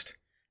honest.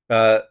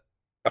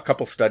 A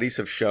couple studies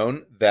have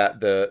shown that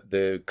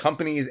the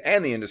companies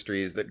and the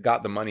industries that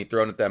got the money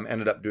thrown at them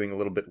ended up doing a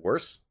little bit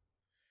worse.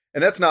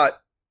 And that's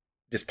not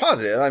just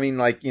positive. I mean,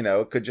 like,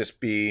 it could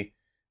just be,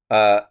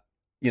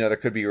 there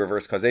could be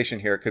reverse causation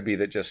here. It could be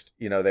that just,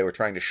 they were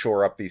trying to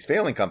shore up these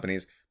failing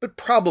companies, but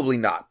probably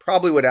not.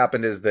 Probably what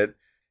happened is that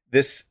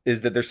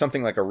there's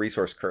something like a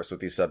resource curse with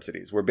these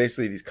subsidies, where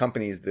basically these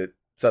companies that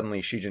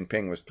suddenly Xi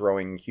Jinping was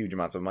throwing huge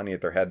amounts of money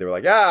at their head, they were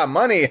like,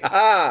 money,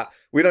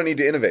 we don't need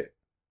to innovate.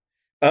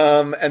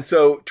 And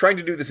so trying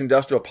to do this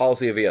industrial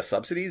policy via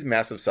subsidies,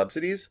 massive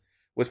subsidies,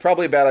 was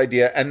probably a bad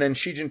idea. And then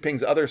Xi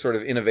Jinping's other sort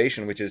of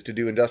innovation, which is to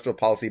do industrial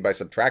policy by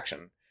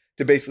subtraction,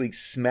 to basically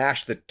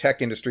smash the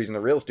tech industries and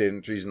the real estate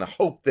industries in the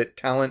hope that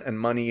talent and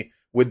money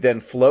would then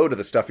flow to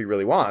the stuff he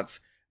really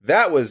wants.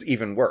 That was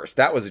even worse.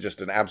 That was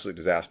just an absolute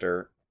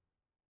disaster.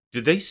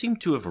 Do they seem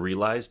to have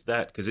realized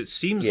that? Because it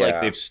seems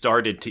like they've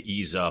started to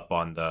ease up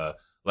on the,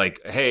 like,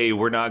 hey,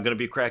 we're not going to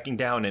be cracking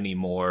down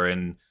anymore.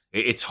 And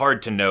it's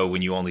hard to know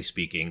when you only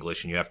speak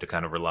English and you have to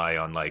kind of rely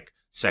on like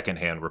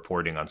secondhand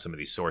reporting on some of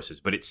these sources.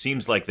 But it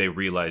seems like they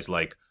realized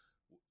like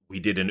we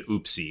did an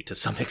oopsie to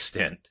some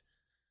extent.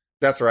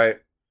 That's right.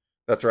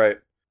 That's right.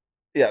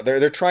 Yeah,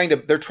 they're trying to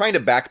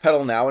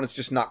backpedal now, and it's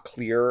just not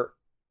clear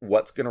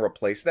what's going to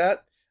replace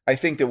that. I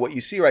think that what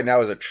you see right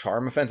now is a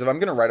charm offensive. I'm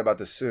going to write about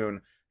this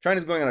soon.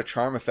 China's going on a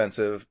charm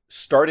offensive,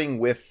 starting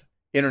with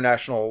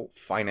international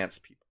finance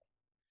people.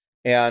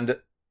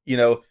 And,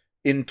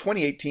 in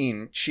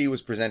 2018, Xi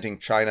was presenting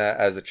China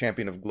as a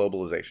champion of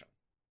globalization.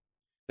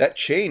 That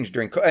changed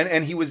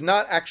and he was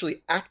not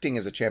actually acting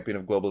as a champion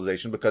of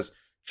globalization, because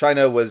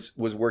China was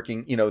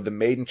working, the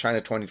Made in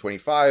China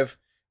 2025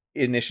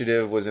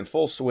 initiative was in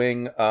full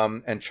swing.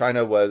 And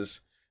China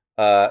was,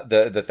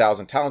 the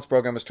 1,000 Talents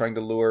program was trying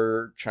to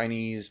lure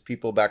Chinese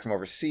people back from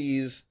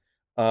overseas.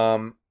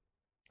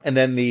 And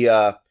then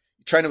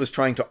China was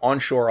trying to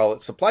onshore all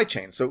its supply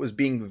chain. So it was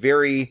being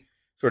very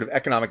sort of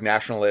economic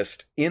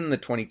nationalist in the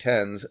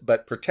 2010s,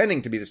 but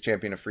pretending to be this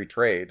champion of free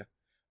trade,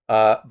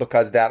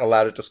 because that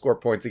allowed it to score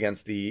points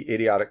against the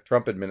idiotic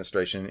Trump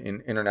administration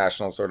in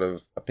international sort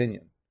of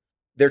opinion.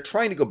 They're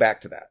trying to go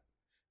back to that.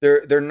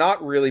 They're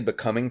not really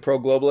becoming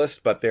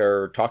pro-globalist, but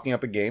they're talking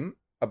up a game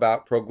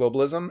about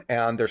pro-globalism,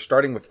 and they're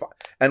starting with,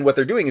 and what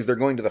they're doing is they're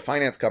going to the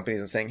finance companies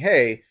and saying,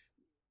 hey,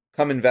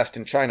 come invest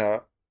in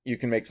China. You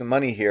can make some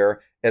money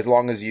here as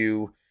long as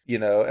you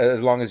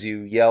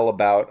yell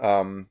about,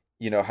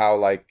 how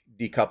like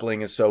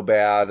decoupling is so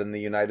bad and the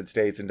United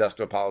States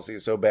industrial policy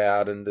is so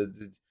bad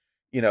and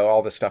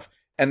all this stuff.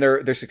 And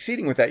they're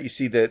succeeding with that. You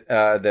see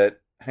that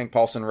Hank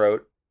Paulson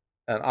wrote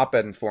an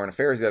op-ed in Foreign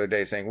Affairs the other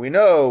day saying, we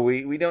know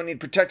we don't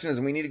need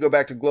protectionism. We need to go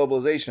back to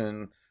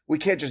globalization. We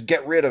can't just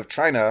get rid of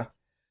China.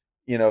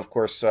 Of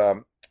course,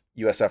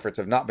 U.S. efforts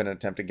have not been an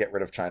attempt to get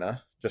rid of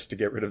China, just to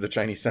get rid of the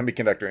Chinese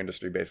semiconductor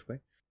industry, basically.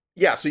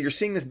 Yeah, so you're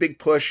seeing this big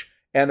push,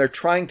 and they're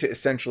trying to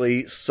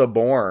essentially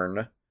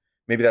suborn,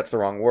 maybe that's the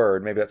wrong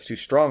word, maybe that's too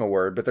strong a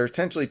word, but they're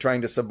essentially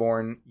trying to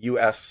suborn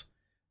U.S.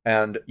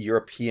 and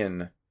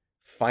European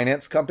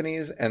finance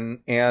companies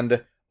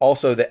and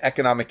also the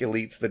economic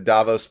elites, the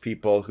Davos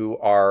people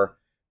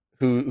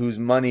whose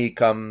money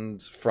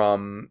comes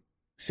from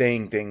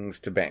saying things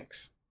to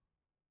banks,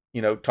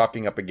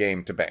 talking up a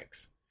game to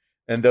banks.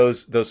 And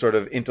those sort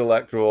of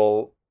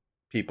intellectual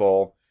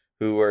people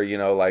who are,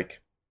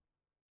 like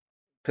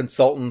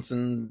consultants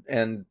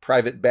and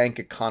private bank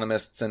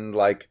economists and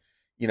like,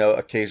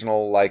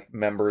 occasional like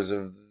members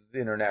of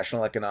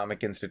international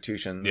economic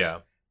institutions. Yeah.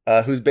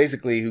 Who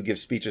give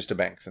speeches to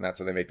banks, and that's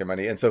how they make their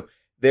money. And so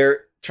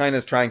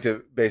China's trying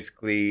to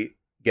basically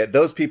get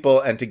those people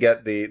and to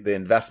get the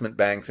investment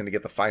banks and to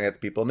get the finance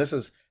people. And this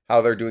is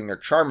how they're doing their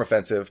charm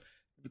offensive,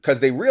 because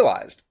they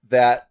realized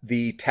that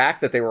the tack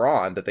that they were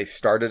on, that they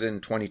started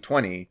in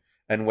 2020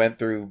 and went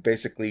through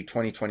basically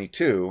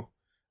 2022,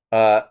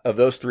 of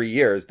those 3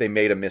 years, they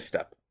made a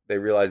misstep. They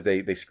realized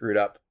they screwed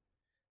up.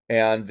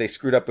 And they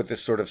screwed up with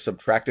this sort of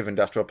subtractive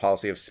industrial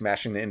policy of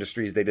smashing the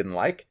industries they didn't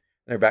like.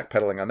 They're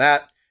backpedaling on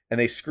that. And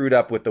they screwed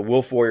up with the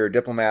wolf warrior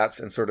diplomats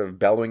and sort of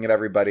bellowing at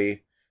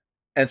everybody.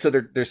 And so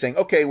they're saying,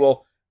 okay,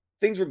 well,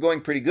 things were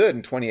going pretty good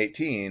in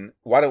 2018.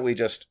 Why don't we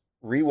just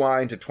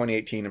rewind to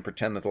 2018 and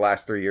pretend that the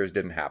last 3 years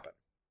didn't happen?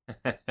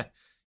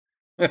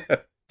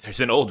 There's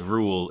an old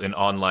rule in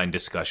online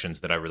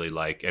discussions that I really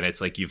like. And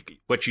it's like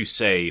what you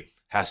say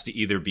has to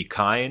either be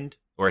kind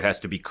or it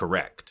has to be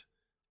correct.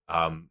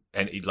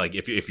 And like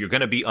if you're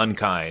going to be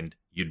unkind,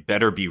 you'd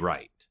better be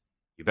right.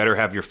 You better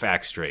have your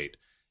facts straight.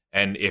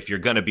 And if you're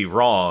going to be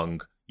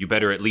wrong, you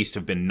better at least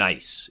have been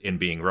nice in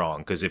being wrong.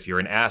 Because if you're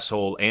an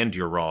asshole and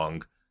you're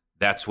wrong,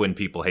 that's when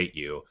people hate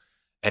you.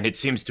 And it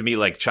seems to me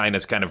like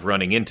China's kind of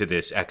running into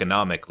this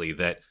economically,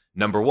 that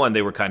number one,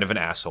 they were kind of an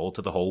asshole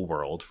to the whole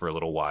world for a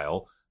little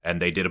while.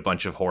 And they did a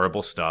bunch of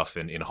horrible stuff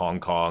in Hong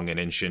Kong and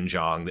in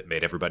Xinjiang that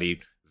made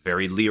everybody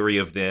very leery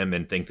of them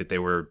and think that they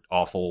were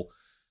awful.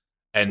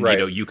 And,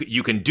 Right.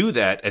 you can do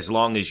that as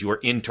long as your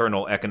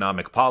internal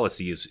economic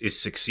policy is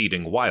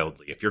succeeding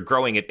wildly. If you're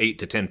growing at 8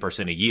 to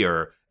 10% a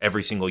year,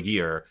 every single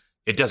year,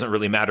 it doesn't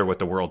really matter what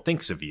the world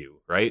thinks of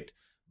you, right?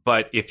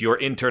 But if your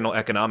internal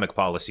economic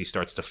policy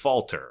starts to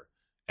falter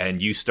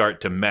and you start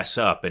to mess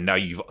up, and now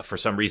for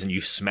some reason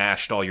you've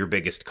smashed all your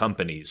biggest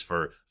companies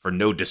for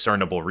no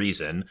discernible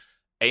reason,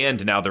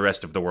 and now the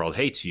rest of the world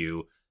hates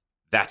you,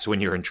 that's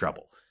when you're in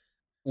trouble.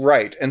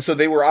 Right. And so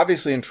they were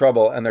obviously in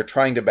trouble, and they're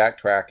trying to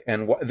backtrack.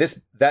 And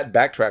that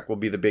backtrack will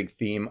be the big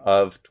theme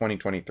of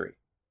 2023.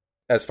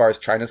 As far as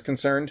China's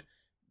concerned,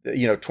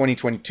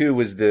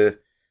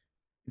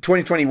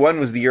 2021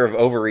 was the year of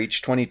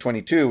overreach.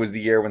 2022 was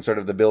the year when sort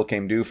of the bill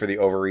came due for the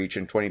overreach,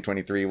 and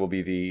 2023 will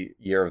be the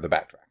year of the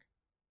backtrack.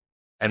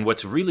 And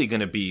what's really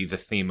going to be the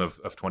theme of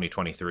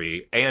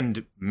 2023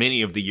 and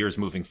many of the years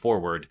moving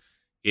forward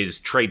is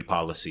trade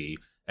policy,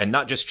 and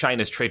not just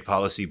China's trade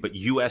policy, but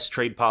U.S.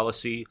 trade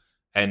policy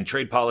and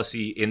trade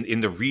policy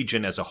in the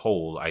region as a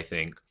whole. I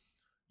think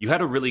you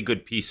had a really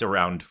good piece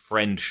around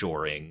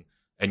friendshoring,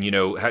 and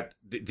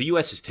the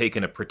U.S. has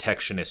taken a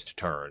protectionist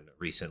turn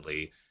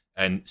recently,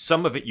 and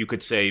some of it you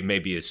could say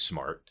maybe is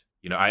smart.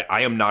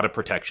 I am not a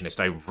protectionist.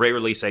 I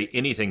rarely say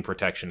anything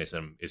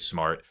protectionism is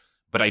smart,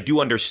 but I do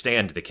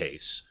understand the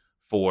case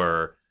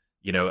for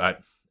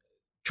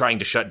trying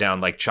to shut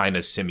down like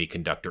China's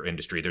semiconductor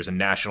industry. There's a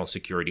national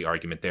security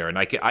argument there, and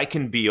I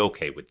can be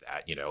okay with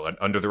that,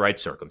 under the right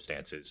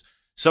circumstances.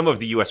 Some of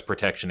the U.S.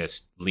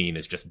 protectionist lean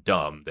is just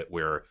dumb, that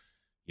we're,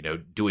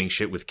 doing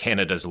shit with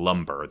Canada's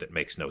lumber that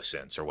makes no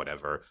sense or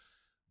whatever.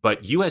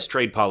 But U.S.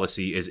 trade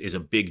policy is a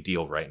big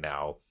deal right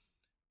now.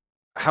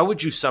 How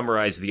would you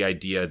summarize the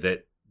idea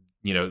that,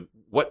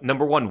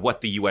 number one, what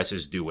the U.S.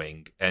 is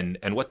doing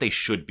and what they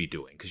should be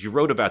doing? Because you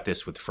wrote about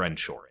this with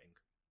friendshoring.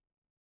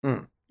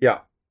 Yeah.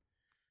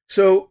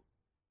 So,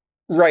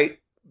 right.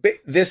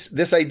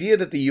 This idea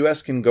that the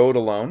U.S. can go it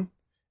alone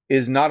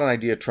is not an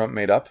idea Trump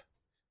made up,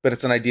 but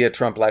it's an idea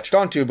Trump latched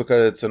onto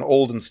because it's an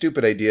old and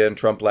stupid idea, and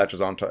Trump latches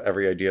onto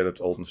every idea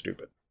that's old and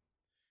stupid.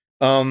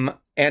 And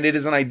it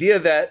is an idea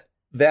that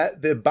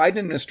the Biden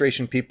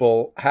administration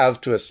people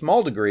have to a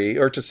small degree,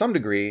 or to some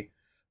degree,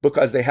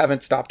 because they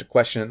haven't stopped to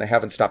question it, and they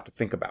haven't stopped to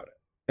think about it.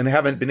 And they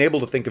haven't been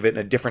able to think of it in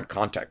a different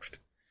context.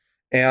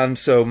 And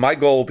so my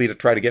goal will be to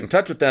try to get in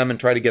touch with them and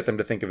try to get them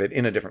to think of it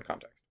in a different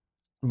context.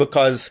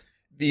 Because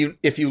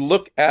if you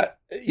look at,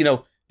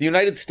 the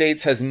United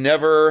States has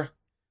never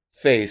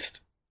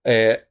faced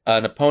an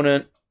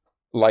opponent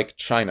like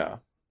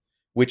China,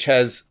 which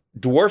has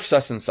dwarfs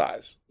us in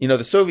size.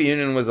 The Soviet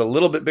Union was a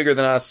little bit bigger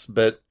than us,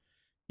 but,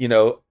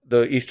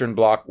 the Eastern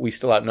Bloc, we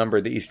still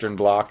outnumbered the Eastern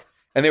Bloc,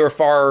 and they were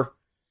far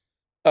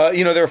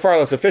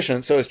less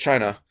efficient. So is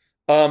China.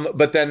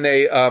 But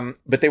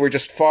they were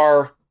just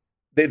far.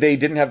 They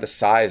didn't have the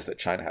size that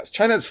China has.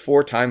 China has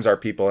 4 times our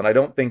people, and I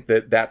don't think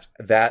that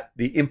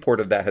the import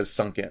of that has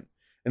sunk in.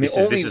 And this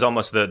is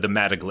almost the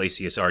Matt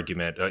Iglesias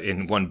argument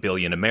in 1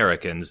 billion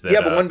Americans.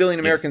 That, but 1 billion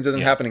Americans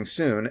isn't happening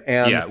soon.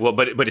 And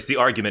but it's the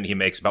argument he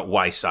makes about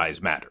why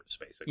size matters,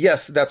 basically.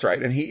 Yes, that's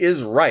right, and he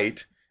is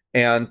right.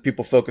 And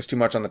people focus too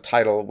much on the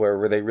title,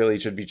 where they really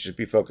should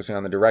be focusing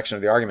on the direction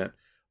of the argument.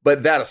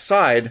 But that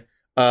aside,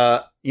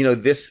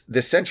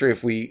 this century,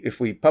 if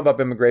we pump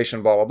up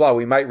immigration, blah blah blah,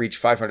 we might reach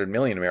 500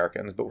 million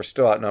Americans, but we're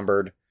still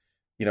outnumbered,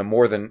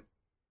 more than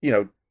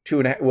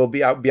 2.5. We'll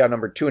be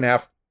outnumbered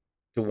 2.5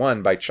 to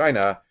 1 by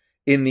China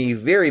in the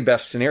very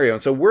best scenario.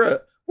 And so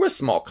we're a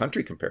small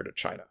country compared to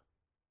China.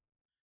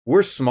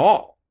 We're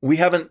small. We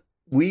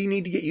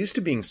need to get used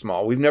to being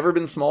small. We've never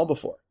been small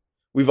before.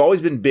 We've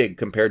always been big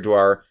compared to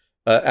our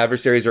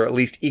adversaries, or at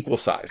least equal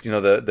sized.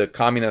 The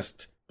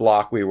communist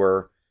bloc, we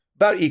were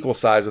about equal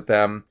size with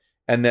them.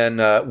 And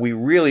then we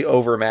really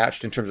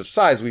overmatched in terms of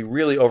size. We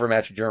really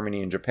overmatched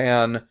Germany and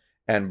Japan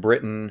and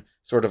Britain,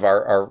 sort of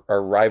our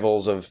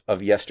rivals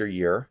of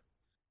yesteryear.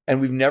 And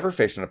we've never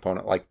faced an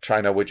opponent like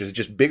China, which is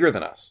just bigger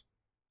than us.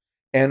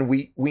 And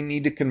we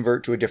need to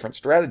convert to a different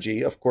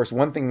strategy. Of course,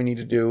 one thing we need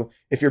to do,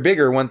 if you're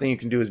bigger, one thing you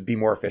can do is be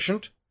more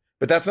efficient.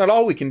 But that's not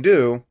all we can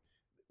do.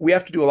 We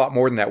have to do a lot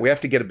more than that. We have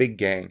to get a big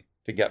gang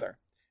together.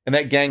 And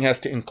that gang has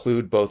to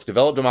include both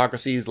developed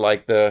democracies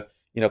like the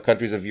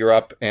countries of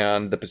Europe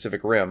and the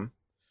Pacific Rim.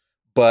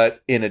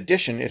 But in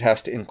addition, it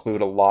has to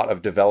include a lot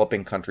of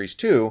developing countries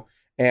too.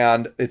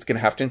 And it's going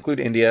to have to include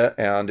India,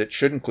 and it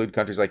should include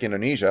countries like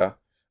Indonesia.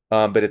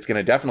 But it's going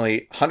to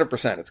definitely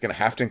 100%. It's going to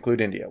have to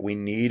include India. We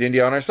need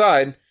India on our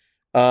side.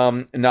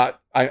 I'm not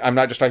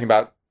just talking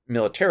about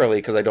militarily,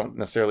 because I don't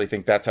necessarily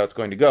think that's how it's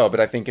going to go. But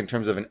I think in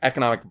terms of an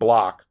economic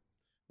bloc,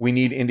 we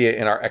need India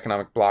in our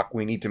economic bloc.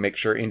 We need to make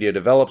sure India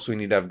develops. We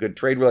need to have good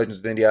trade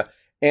relations with India.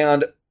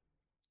 And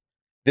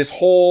this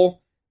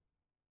whole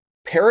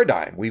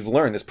paradigm we've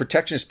learned, this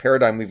protectionist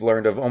paradigm we've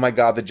learned of, oh my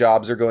God, the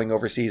jobs are going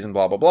overseas and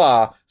blah, blah,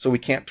 blah. So we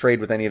can't trade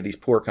with any of these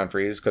poor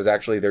countries because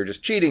actually they're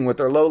just cheating with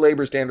their low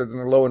labor standards and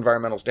their low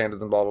environmental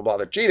standards and blah, blah, blah.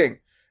 They're cheating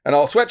and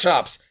all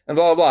sweatshops and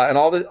blah, blah, blah.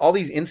 And all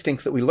these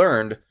instincts that we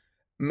learned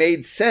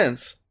made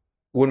sense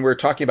when we were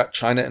talking about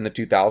China in the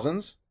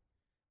 2000s.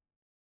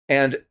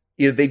 And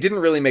they didn't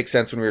really make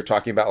sense when we were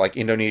talking about like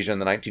Indonesia in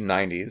the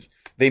 1990s.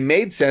 They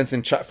made sense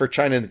for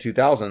China in the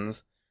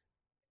 2000s.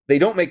 They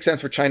don't make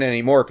sense for China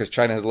anymore because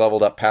China has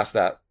leveled up past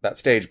that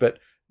stage. But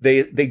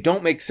they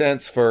don't make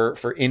sense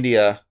for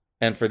India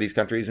and for these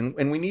countries.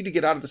 And we need to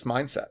get out of this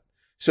mindset.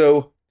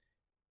 So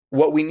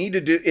what we need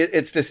to do,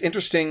 it's this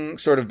interesting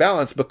sort of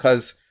balance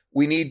because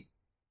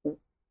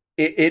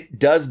it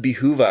does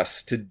behoove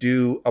us to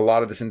do a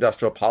lot of this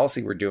industrial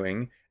policy we're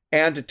doing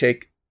and to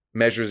take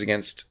measures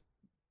against,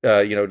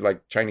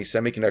 like Chinese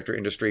semiconductor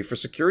industry for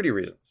security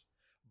reasons.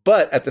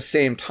 But at the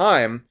same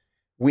time,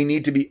 we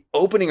need to be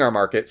opening our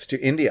markets to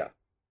India.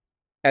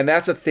 And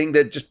that's a thing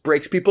that just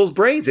breaks people's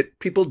brains.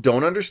 People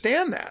don't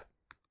understand that.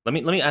 Let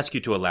me ask you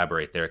to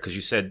elaborate there, because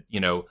you said,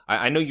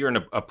 I know you're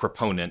a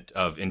proponent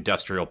of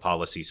industrial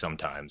policy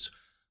sometimes,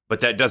 but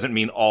that doesn't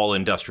mean all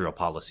industrial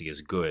policy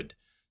is good.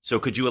 So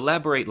could you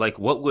elaborate,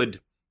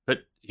 but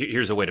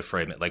here's a way to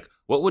frame it. Like,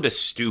 what would a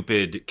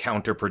stupid,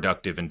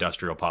 counterproductive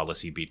industrial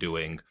policy be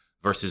doing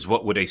versus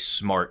what would a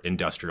smart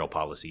industrial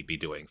policy be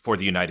doing for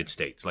the United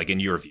States, like in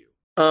your view?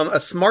 A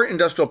smart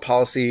industrial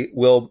policy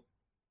will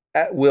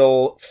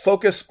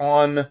focus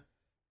on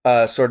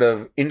sort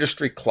of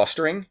industry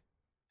clustering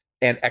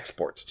and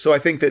exports. So I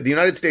think that the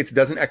United States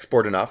doesn't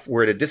export enough.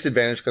 We're at a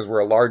disadvantage because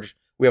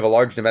we have a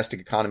large domestic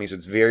economy, so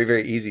it's very,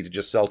 very easy to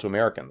just sell to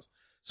Americans.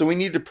 So we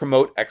need to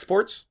promote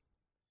exports,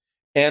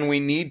 and we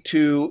need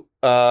to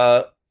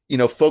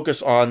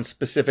focus on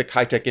specific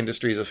high-tech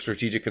industries of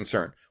strategic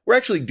concern. We're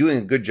actually doing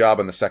a good job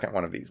on the second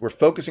one of these. We're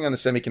focusing on the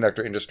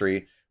semiconductor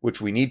industry,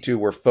 which we need to.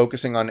 We're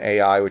focusing on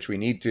AI, which we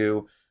need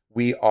to.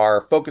 We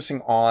are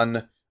focusing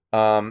on,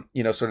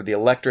 sort of the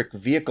electric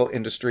vehicle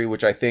industry,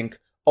 which I think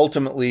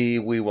ultimately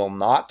we will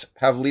not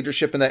have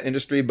leadership in that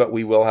industry, but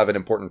we will have an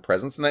important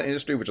presence in that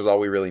industry, which is all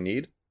we really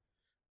need.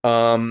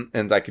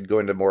 And I could go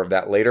into more of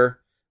that later.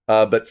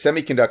 But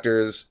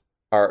semiconductors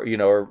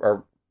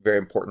are very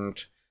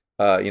important.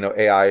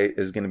 AI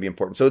is going to be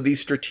important. So these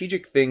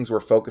strategic things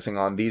we're focusing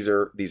on, these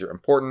are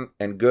important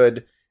and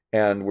good,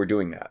 and we're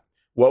doing that.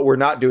 What we're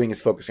not doing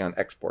is focusing on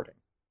exporting.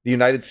 The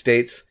United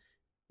States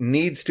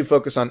needs to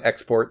focus on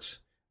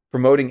exports,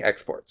 promoting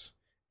exports.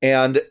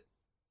 And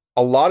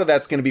a lot of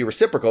that's going to be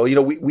reciprocal.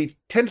 We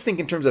tend to think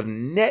in terms of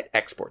net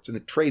exports and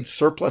the trade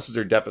surpluses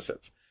or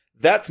deficits.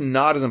 That's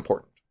not as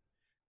important.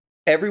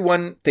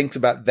 Everyone thinks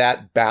about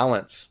that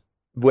balance,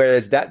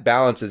 whereas that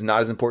balance is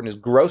not as important as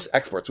gross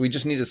exports. We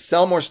just need to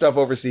sell more stuff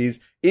overseas,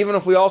 even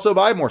if we also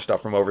buy more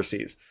stuff from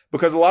overseas,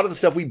 because a lot of the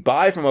stuff we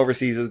buy from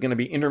overseas is going to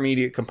be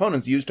intermediate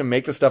components used to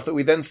make the stuff that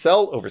we then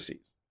sell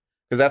overseas,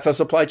 because that's how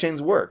supply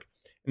chains work.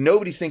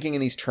 Nobody's thinking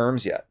in these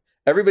terms yet.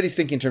 Everybody's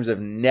thinking in terms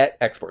of net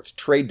exports,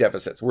 trade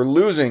deficits. We're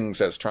losing,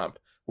 says Trump.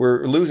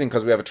 We're losing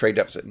because we have a trade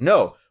deficit.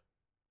 No,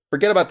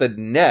 forget about the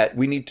net.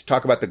 We need to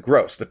talk about the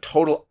gross, the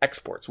total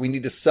exports. We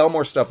need to sell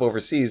more stuff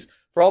overseas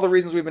for all the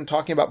reasons we've been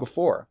talking about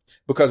before,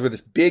 because we're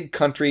this big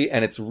country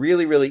and it's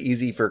really, really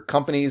easy for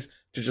companies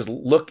to just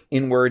look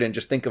inward and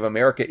just think of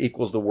America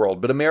equals the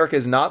world. But America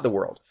is not the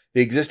world.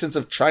 The existence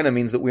of China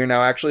means that we are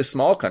now actually a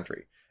small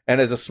country. And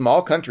as a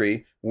small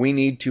country, we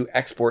need to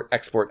export.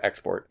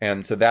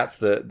 And so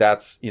that's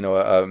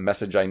a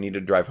message I need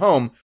to drive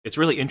home. It's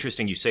really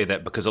interesting you say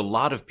that, because a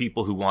lot of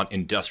people who want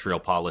industrial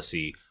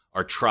policy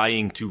are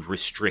trying to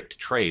restrict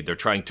trade. They're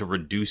trying to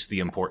reduce the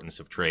importance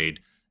of trade.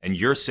 And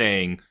you're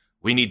saying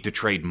we need to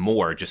trade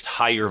more, just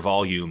higher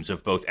volumes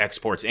of both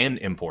exports and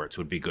imports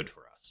would be good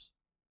for us.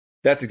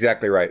 That's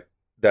exactly right.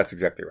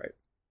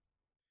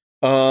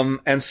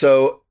 And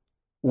so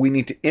we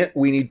need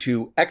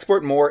to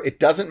export more. It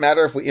doesn't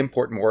matter if we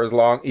import more, as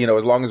long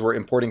as we're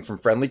importing from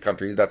friendly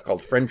countries. That's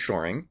called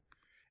friendshoring.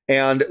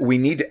 And we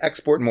need to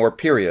export more,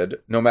 period,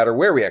 no matter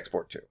where we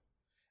export to.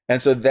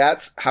 And so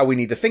that's how we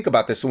need to think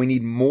about this. So we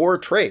need more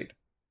trade.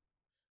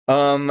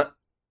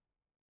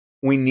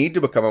 We need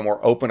to become a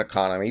more open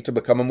economy to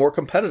become a more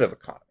competitive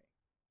economy.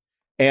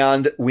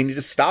 And we need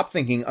to stop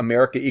thinking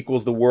America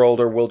equals the world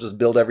or we'll just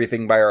build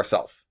everything by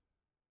ourselves.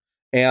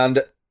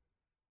 And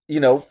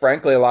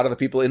frankly, a lot of the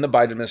people in the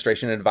Biden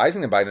administration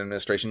advising the Biden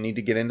administration need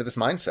to get into this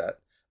mindset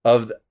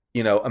of,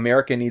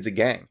 America needs a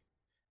gang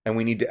and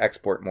we need to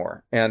export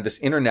more. And this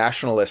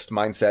internationalist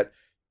mindset,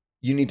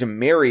 you need to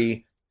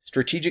marry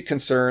strategic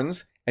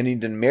concerns and you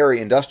need to marry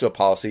industrial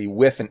policy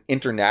with an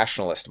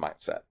internationalist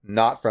mindset,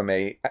 not from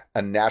a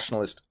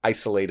nationalist,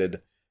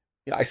 isolationist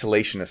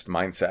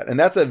mindset. And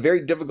that's a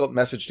very difficult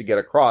message to get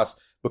across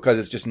because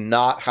it's just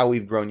not how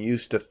we've grown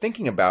used to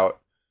thinking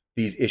about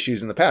these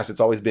issues in the past.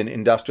 It's always been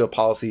industrial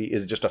policy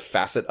is just a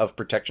facet of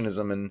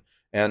protectionism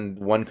and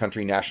one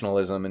country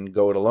nationalism and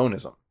go it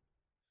aloneism.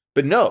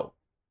 But no,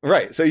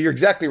 right. So you're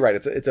exactly right.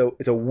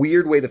 It's a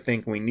weird way to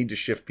think, and we need to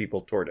shift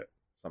people toward it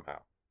somehow.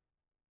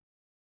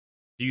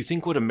 Do you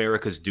think what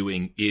America's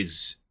doing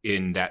is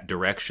in that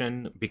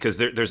direction? Because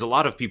there's a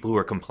lot of people who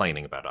are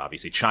complaining about it.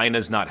 Obviously,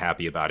 China's not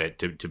happy about it,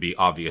 to be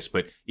obvious.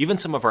 But even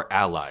some of our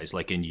allies,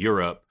 like in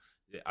Europe,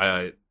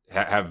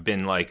 have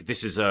been like,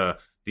 this is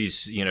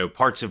these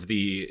parts of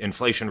the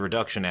Inflation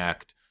Reduction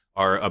Act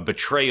are a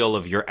betrayal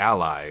of your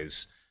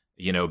allies,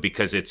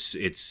 because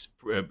it's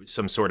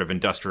some sort of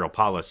industrial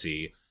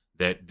policy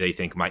that they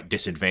think might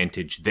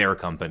disadvantage their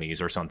companies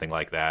or something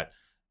like that.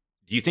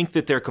 Do you think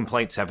that their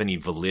complaints have any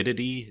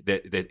validity?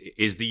 That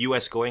is the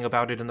U.S. going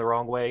about it in the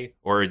wrong way,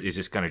 or is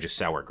this kind of just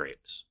sour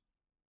grapes?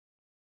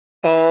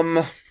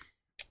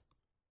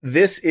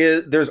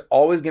 There's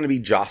always going to be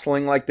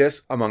jostling like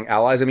this among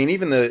allies. I mean,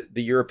 even the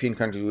European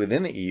countries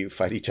within the EU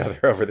fight each other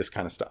over this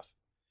kind of stuff.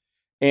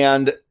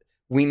 And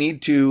we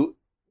need to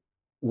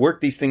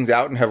work these things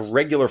out and have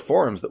regular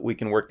forums that we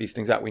can work these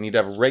things out. We need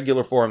to have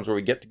regular forums where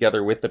we get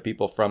together with the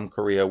people from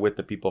Korea, with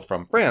the people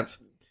from France,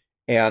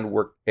 and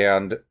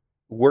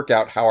work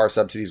out how our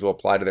subsidies will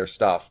apply to their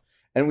stuff.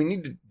 And we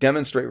need to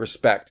demonstrate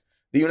respect.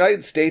 The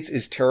United States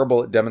is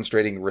terrible at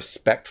demonstrating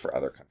respect for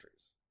other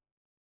countries.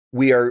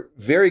 We are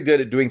very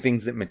good at doing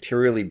things that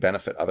materially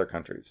benefit other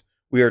countries.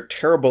 We are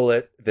terrible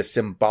at the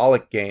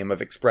symbolic game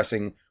of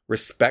expressing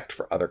respect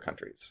for other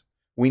countries.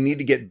 We need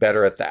to get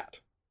better at that.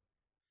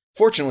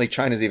 Fortunately,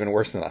 China's even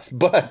worse than us.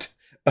 But,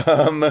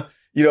 and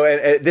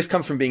this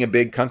comes from being a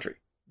big country.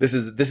 This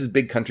is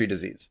big country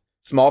disease.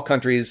 Small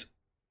countries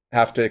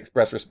have to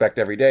express respect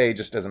every day,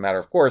 just as a matter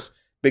of course.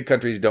 Big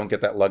countries don't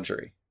get that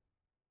luxury.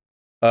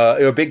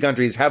 Big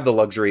countries have the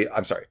luxury.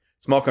 I'm sorry.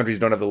 Small countries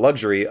don't have the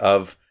luxury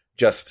of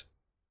just,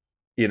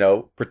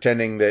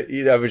 pretending that,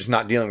 we're just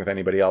not dealing with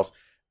anybody else.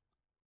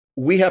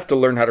 We have to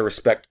learn how to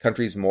respect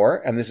countries more.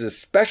 And this is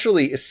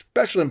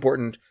especially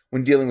important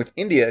when dealing with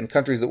India and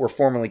countries that were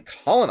formerly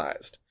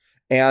colonized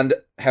and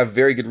have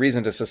very good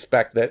reason to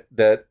suspect that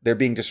they're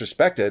being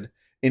disrespected.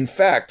 In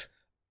fact,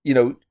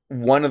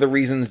 one of the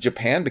reasons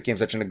Japan became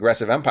such an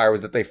aggressive empire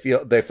was that they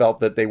felt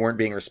that they weren't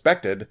being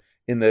respected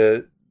in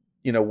the,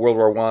 World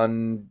War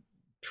I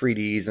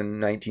treaties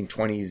and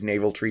 1920s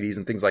naval treaties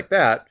and things like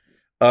that.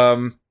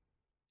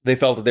 They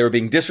felt that they were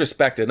being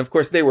disrespected. And of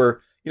course they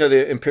were,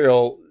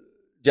 the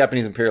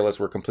Japanese imperialists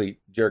were complete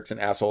jerks and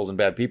assholes and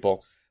bad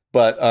people.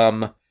 But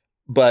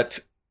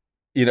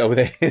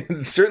they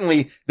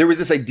certainly, there was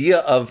this idea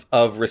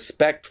of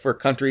respect for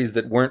countries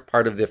that weren't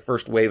part of the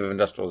first wave of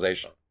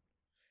industrialization.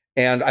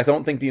 And I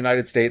don't think the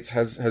United States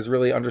has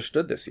really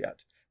understood this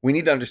yet. We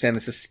need to understand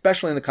this,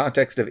 especially in the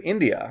context of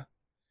India.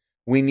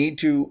 We need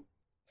to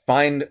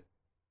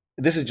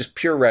this is just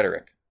pure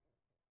rhetoric.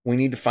 We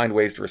need to find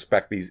ways to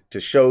respect these, to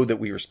show that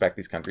we respect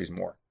these countries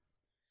more.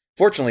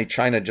 Fortunately,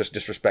 China just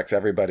disrespects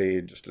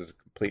everybody, just as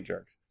complete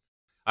jerks.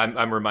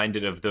 I'm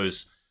reminded of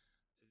those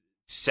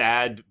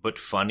sad but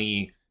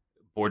funny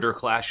border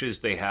clashes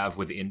they have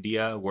with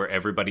India, where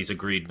everybody's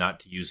agreed not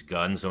to use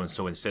guns, and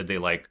so instead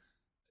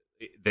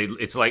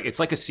it's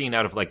like a scene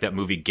out of like that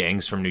movie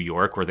Gangs from New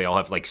York, where they all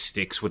have like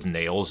sticks with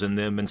nails in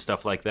them and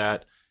stuff like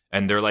that,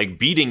 and they're like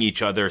beating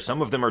each other.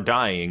 Some of them are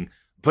dying,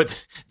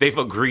 but they've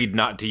agreed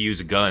not to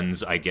use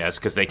guns, I guess,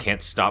 because they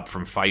can't stop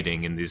from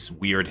fighting in this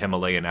weird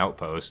Himalayan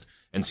outpost.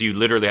 And so you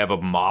literally have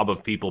a mob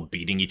of people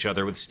beating each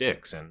other with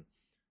sticks. And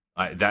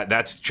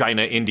that's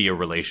China-India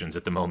relations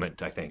at the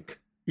moment, I think.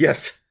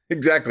 Yes,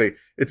 exactly.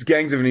 It's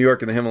Gangs of New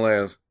York in the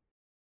Himalayas.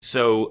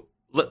 So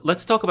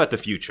let's talk about the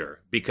future,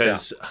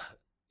 because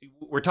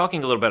we're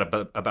talking a little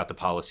bit about the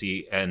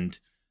policy. And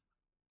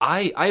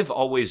I've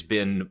always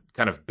been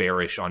kind of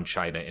bearish on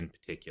China in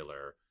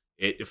particular.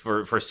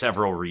 For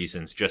several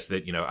reasons, just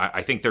that,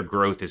 I think their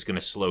growth is going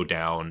to slow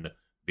down,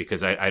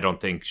 because I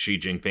don't think Xi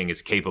Jinping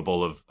is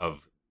capable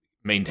of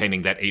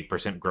maintaining that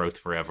 8% growth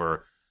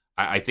forever.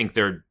 I think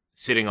they're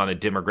sitting on a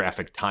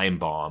demographic time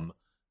bomb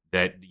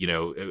that,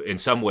 in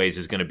some ways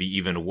is going to be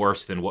even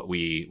worse than what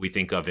we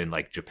think of in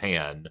like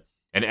Japan.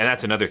 And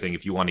that's another thing,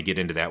 if you want to get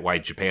into that, why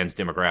Japan's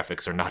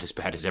demographics are not as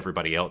bad as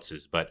everybody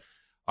else's. But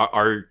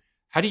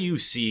how do you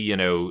see,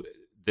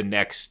 the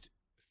next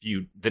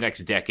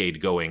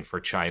decade going for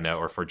China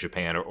or for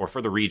Japan or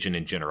for the region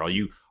in general? Are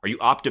you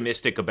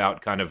optimistic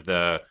about kind of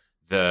the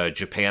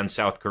Japan,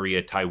 South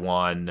Korea,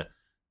 Taiwan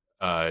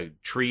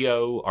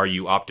trio? Are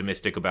you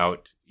optimistic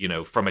about,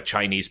 from a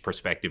Chinese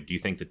perspective, do you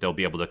think that they'll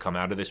be able to come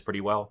out of this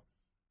pretty well?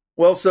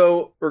 Well,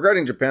 so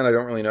regarding Japan, I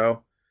don't really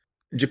know.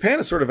 Japan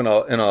is sort of in a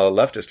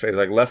leftist phase.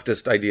 Like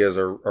leftist ideas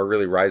are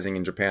really rising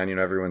in Japan.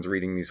 Everyone's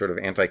reading these sort of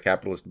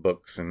anti-capitalist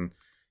books, and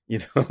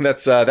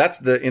that's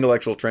the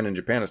intellectual trend in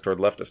Japan, is toward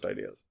leftist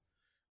ideas.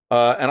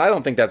 And I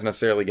don't think that's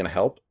necessarily going to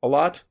help a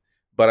lot,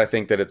 but I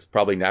think that it's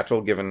probably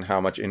natural given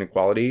how much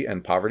inequality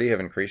and poverty have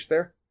increased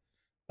there.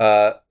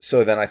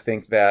 So then I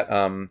think that,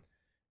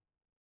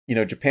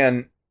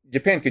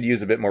 Japan could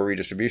use a bit more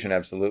redistribution,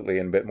 absolutely,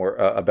 and a bit more,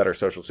 a better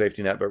social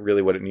safety net, but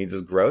really what it needs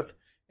is growth.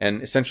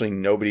 And essentially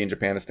nobody in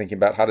Japan is thinking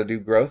about how to do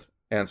growth.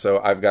 And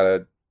so I've got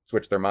to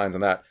switch their minds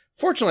on that.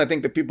 Fortunately, I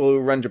think the people who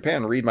run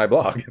Japan read my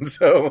blog. And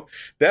so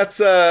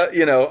that's,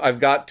 I've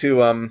got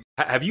to...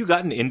 Have you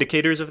gotten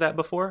indicators of that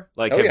before?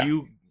 Like,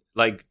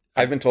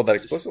 I've been told that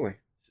explicitly.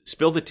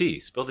 Spill the tea.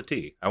 Spill the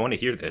tea. I want to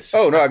hear this.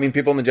 Oh, no, I mean,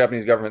 people in the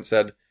Japanese government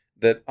said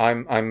that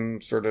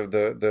I'm sort of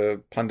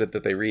the pundit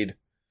that they read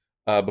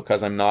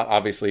because I'm not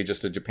obviously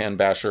just a Japan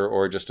basher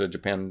or just a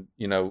Japan,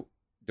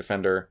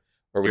 defender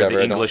or whatever.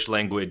 You're the English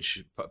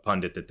language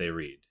pundit that they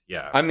read.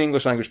 Yeah. I'm the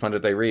English language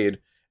pundit they read.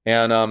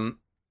 And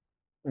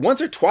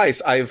once or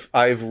twice I've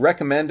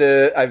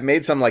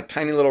made some like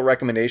tiny little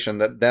recommendation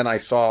that then I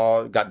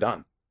saw got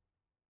done.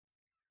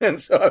 And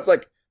so I was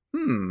like,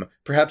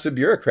 perhaps a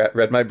bureaucrat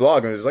read my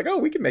blog and was like, oh,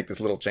 we can make this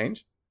little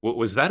change.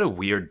 Was that a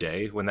weird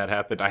day when that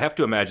happened? I have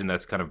to imagine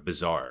that's kind of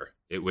bizarre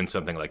when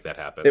something like that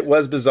happens. It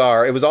was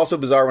bizarre. It was also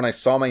bizarre when I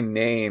saw my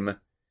name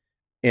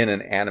in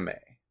an anime.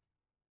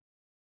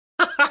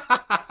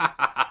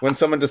 When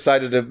someone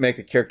decided to make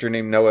a character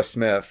named Noah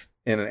Smith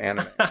in an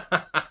anime.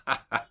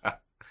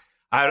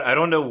 I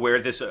don't know where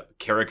this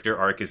character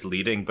arc is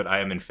leading, but I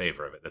am in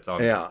favor of it. That's all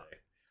I'm going to say.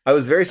 I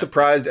was very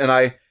surprised,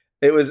 and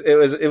it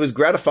was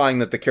gratifying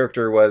that the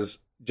character was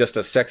just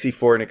a sexy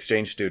foreign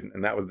exchange student,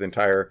 and that was the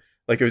entire,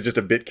 like, it was just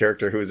a bit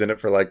character who was in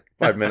it for like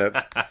 5 minutes.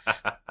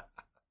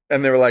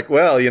 And they were like,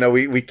 well,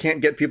 we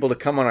can't get people to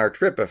come on our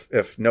trip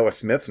if Noah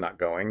Smith's not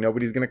going.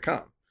 Nobody's going to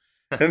come.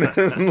 And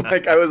then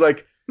I was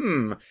like,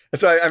 So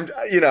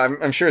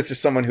I'm sure it's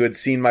just someone who had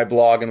seen my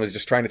blog and was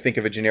just trying to think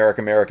of a generic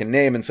American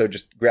name, and so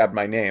just grabbed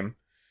my name.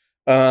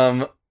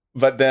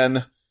 But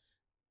then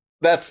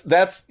that's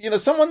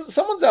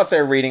someone's out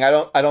there reading. I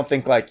don't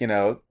think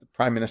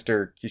Prime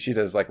Minister Kishida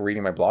is like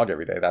reading my blog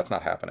every day. That's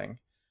not happening.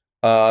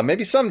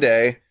 Maybe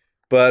someday,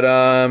 but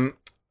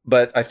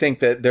I think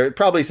that there are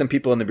probably some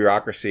people in the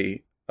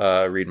bureaucracy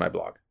read my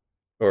blog,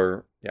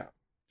 or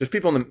just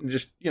people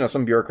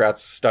some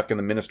bureaucrats stuck in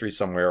the ministry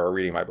somewhere are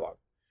reading my blog.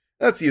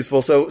 That's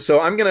useful. So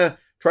I'm going to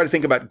try to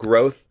think about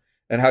growth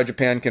and how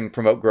Japan can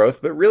promote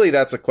growth. But really,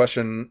 that's a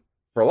question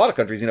for a lot of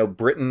countries.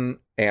 Britain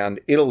and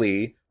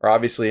Italy are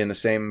obviously in the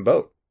same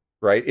boat,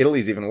 right?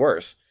 Italy's even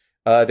worse.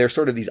 They're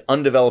sort of these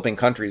undeveloping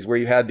countries where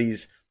you had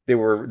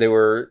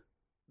their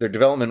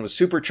development was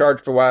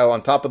supercharged for a while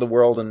on top of the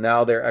world, and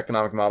now their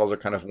economic models are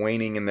kind of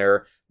waning and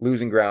they're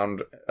losing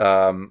ground.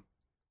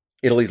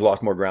 Italy's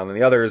lost more ground than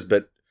the others,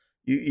 but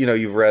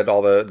you've read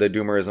all the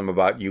doomerism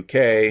about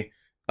UK.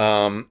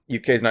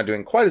 UK is not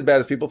doing quite as bad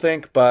as people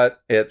think,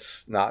 but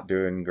it's not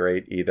doing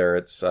great either.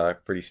 It's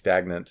pretty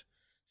stagnant.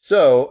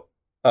 So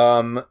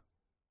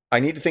I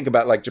need to think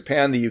about like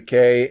Japan, the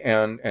UK,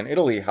 and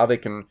Italy, how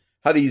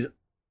these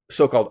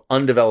so-called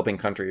undeveloping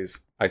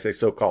countries, I say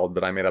so-called,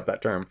 but I made up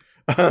that term,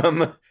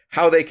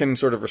 how they can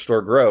sort of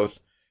restore growth.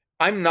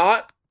 I'm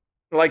not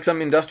like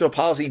some industrial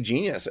policy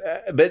genius,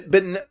 but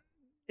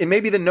it may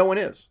be that no one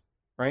is,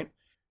 right?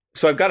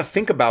 So I've got to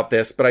think about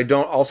this, but I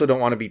don't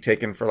want to be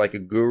taken for like a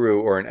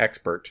guru or an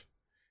expert.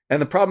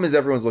 And the problem is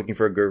everyone's looking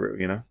for a guru,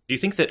 Do you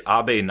think that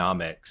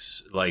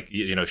Abenomics, like,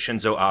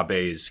 Shinzo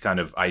Abe's kind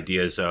of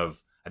ideas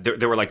of,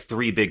 there were like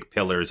 3 big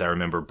pillars, I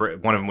remember.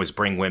 One of them was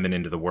bring women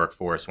into the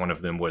workforce. One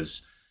of them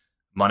was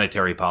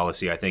monetary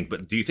policy, I think.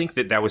 But do you think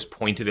that was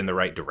pointed in the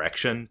right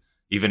direction,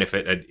 even if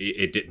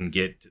it didn't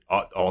get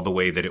all the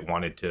way that it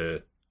wanted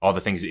to, all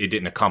the things, it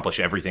didn't accomplish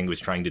everything it was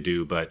trying to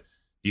do? But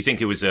do you think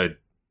it was the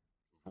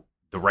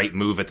right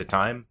move at the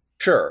time?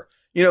 Sure.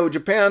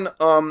 Japan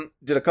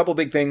did a couple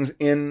big things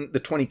in the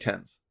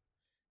 2010s.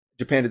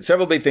 Japan did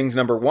several big things.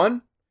 Number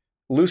one,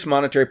 loose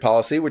monetary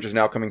policy, which is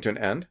now coming to an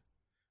end.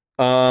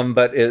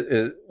 But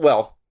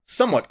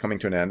somewhat coming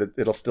to an end.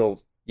 It'll still,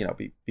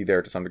 be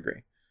there to some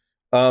degree.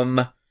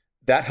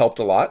 That helped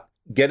a lot.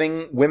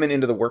 Getting women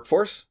into the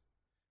workforce.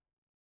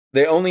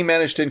 They only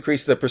managed to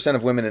increase the percent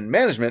of women in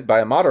management by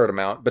a moderate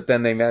amount, but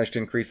then they managed to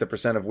increase the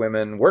percent of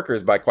women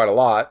workers by quite a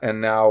lot. And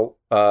now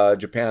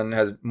Japan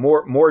has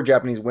more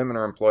Japanese women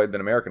are employed than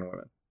American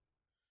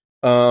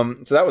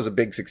women. So that was a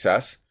big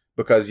success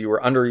because you were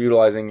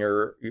underutilizing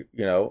your,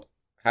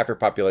 half your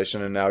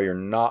population, and now you're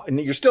not, and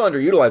you're still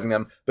underutilizing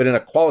them, but in a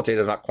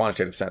qualitative, not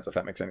quantitative sense, if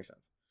that makes any sense.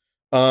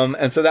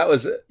 And so that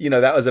was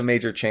a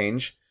major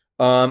change.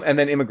 And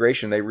then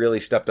immigration, they really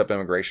stepped up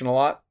immigration a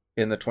lot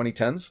in the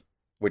 2010s.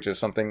 Which is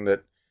something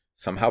that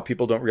somehow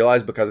people don't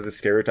realize because of the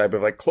stereotype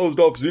of like closed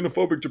off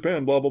xenophobic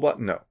Japan, blah, blah, blah.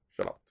 No,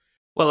 shut up.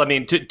 Well, I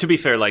mean, to be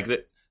fair, like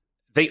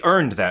they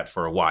earned that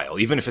for a while,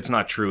 even if it's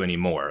not true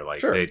anymore. Like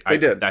sure, they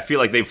did. I feel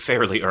like they've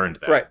fairly earned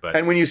that. Right. But.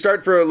 And when you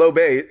start for a low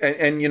base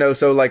and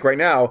so like right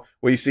now,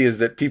 what you see is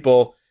that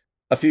people,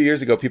 a few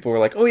years ago, people were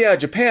like, oh yeah,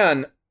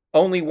 Japan,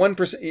 only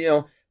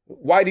 1%,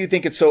 why do you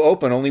think it's so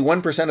open? Only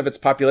 1% of its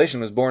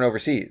population was born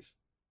overseas.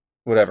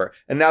 Whatever.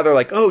 And now they're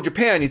like, oh,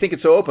 Japan, you think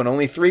it's so open.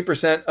 Only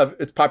 3% of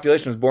its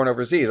population was born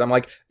overseas. I'm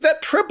like,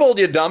 that tripled,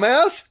 you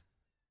dumbass.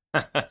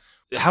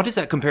 How does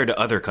that compare to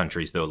other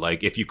countries, though?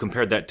 Like, if you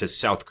compared that to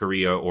South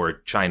Korea or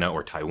China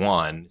or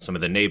Taiwan, some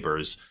of the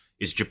neighbors,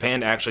 is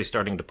Japan actually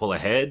starting to pull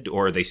ahead,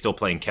 or are they still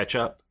playing catch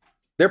up?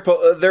 They're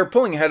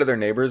pulling ahead of their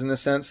neighbors in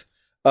this sense.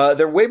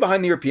 They're way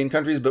behind the European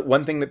countries, but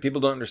one thing that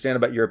people don't understand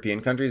about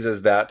European countries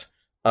is that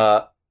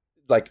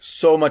like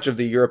so much of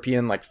the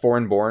European like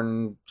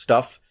foreign-born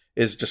stuff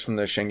is just from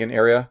the Schengen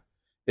area,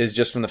 is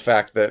just from the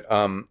fact that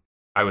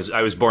I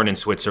was born in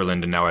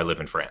Switzerland and now I live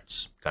in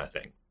France, kind of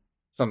thing.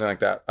 something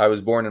like that. I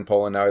was born in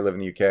Poland. Now I live in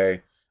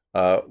the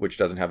UK, which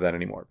doesn't have that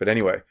anymore. But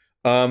anyway,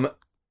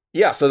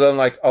 yeah. So then,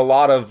 like a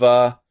lot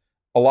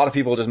of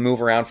people just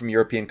move around from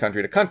European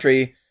country to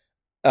country.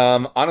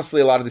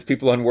 Honestly, a lot of these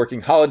people on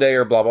working holiday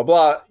or blah blah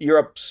blah.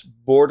 Europe's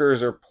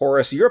borders are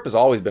porous. Europe has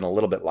always been a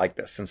little bit like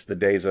this since the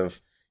days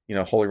of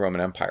Holy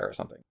Roman Empire or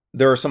something.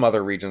 There are some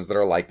other regions that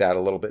are like that a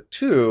little bit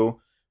too,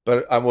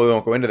 but we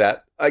won't go into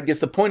that. I guess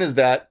the point is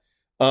that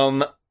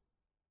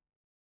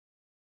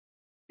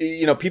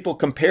people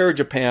compare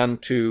Japan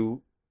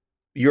to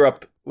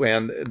Europe,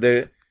 and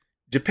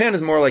Japan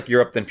is more like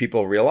Europe than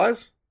people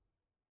realize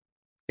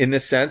in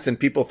this sense. And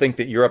people think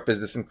that Europe is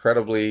this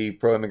incredibly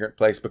pro-immigrant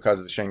place because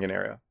of the Schengen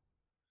area.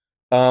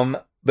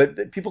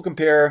 But people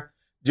compare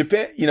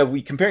Japan,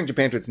 comparing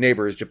Japan to its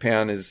neighbors,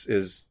 Japan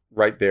is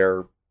right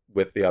there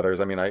with the others.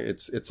 I mean,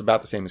 it's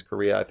about the same as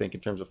Korea, I think, in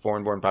terms of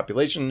foreign-born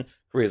population.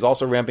 Korea is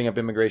also ramping up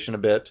immigration a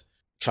bit.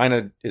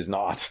 China is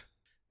not.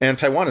 And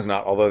Taiwan is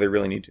not, although they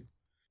really need to.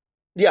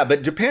 Yeah,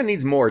 but Japan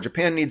needs more.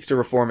 Japan needs to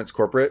reform its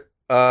corporate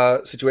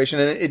situation,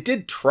 and it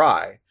did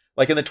try.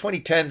 Like in the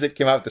 2010s, it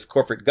came out with this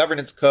corporate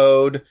governance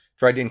code,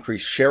 tried to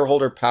increase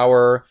shareholder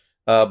power,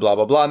 blah,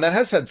 blah, blah. And that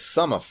has had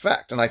some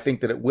effect, and I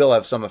think that it will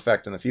have some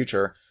effect in the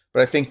future.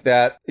 But I think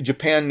that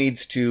Japan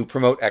needs to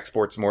promote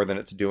exports more than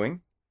it's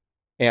doing.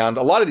 And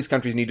a lot of these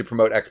countries need to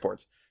promote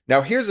exports.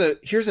 Now, here's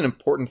an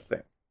important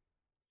thing.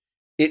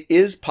 It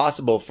is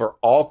possible for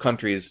all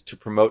countries to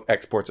promote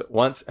exports at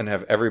once and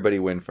have everybody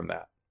win from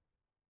that.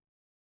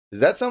 Does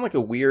that sound like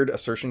a weird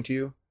assertion to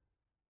you?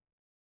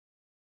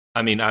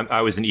 I mean,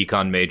 I was an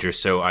econ major,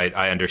 so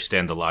I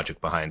understand the logic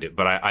behind it,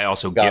 but I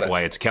also get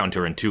why it's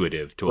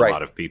counterintuitive to a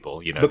lot of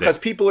people. Because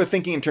people are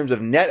thinking in terms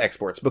of net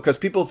exports, because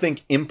people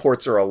think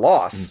imports are a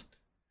loss.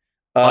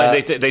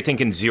 They think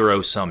in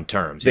zero-sum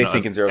terms. They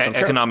think in zero-sum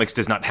terms. Economics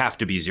does not have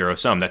to be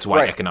zero-sum. That's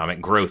why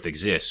economic growth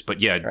exists. But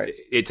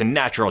it's a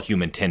natural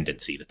human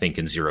tendency to think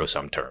in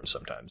zero-sum terms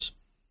sometimes.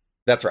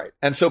 That's right.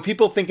 And so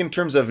people think in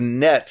terms of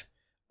net,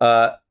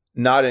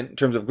 not in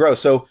terms of growth.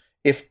 So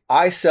if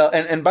I sell,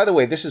 and by the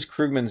way, this is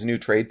Krugman's new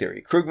trade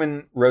theory.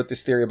 Krugman wrote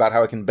this theory about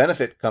how it can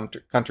benefit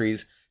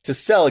countries to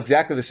sell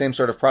exactly the same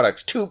sort of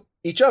products to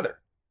each other,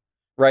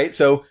 right?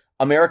 So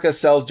America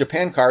sells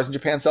Japan cars and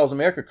Japan sells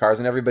America cars,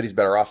 and everybody's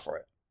better off for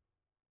it.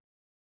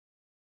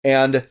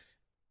 And,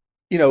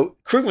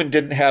 Krugman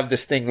didn't have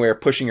this thing where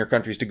pushing your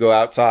countries to go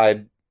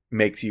outside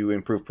makes you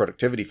improve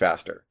productivity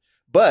faster.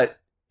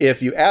 But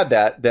if you add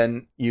that,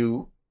 then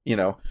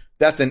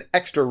that's an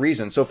extra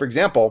reason. So, for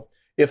example,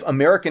 if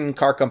American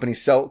car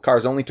companies sell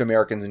cars only to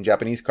Americans and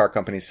Japanese car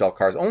companies sell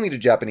cars only to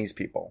Japanese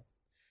people,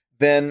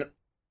 then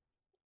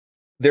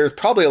there's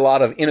probably a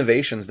lot of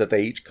innovations that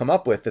they each come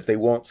up with that they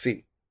won't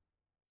see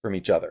from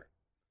each other.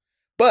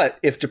 But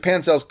if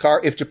Japan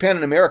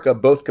and America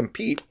both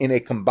compete in a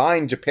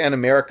combined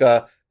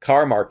Japan-America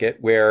car market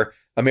where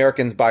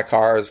Americans buy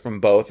cars from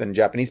both and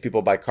Japanese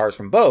people buy cars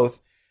from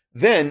both,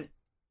 then,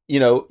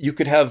 you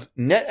could have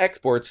net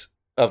exports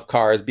of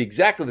cars be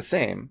exactly the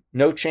same.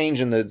 No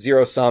change in the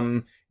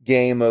zero-sum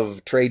game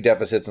of trade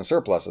deficits and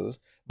surpluses,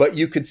 but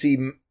you could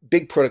see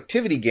big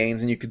productivity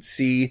gains, and you could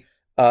see,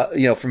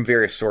 from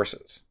various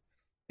sources.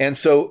 And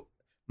so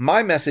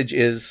my message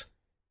is,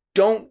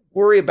 don't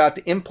worry about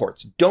the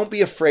imports. Don't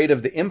be afraid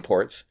of the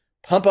imports.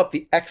 Pump up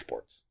the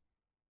exports.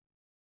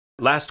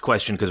 Last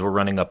question, because we're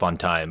running up on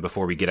time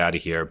before we get out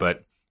of here.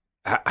 But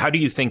how do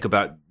you think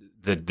about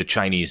the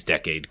Chinese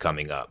decade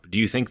coming up? Do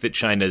you think that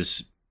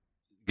China's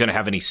going to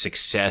have any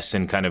success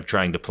in kind of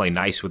trying to play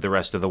nice with the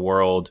rest of the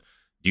world?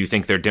 Do you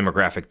think their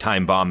demographic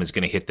time bomb is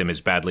going to hit them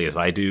as badly as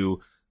I do?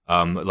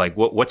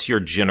 What's your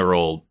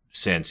general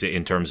sense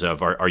in terms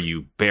of are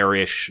you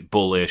bearish,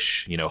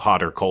 bullish,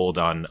 hot or cold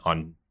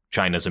on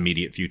China's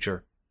immediate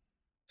future?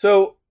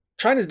 So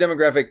China's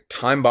demographic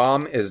time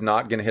bomb is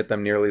not going to hit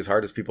them nearly as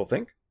hard as people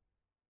think.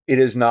 It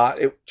is not.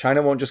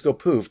 China won't just go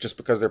poof just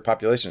because their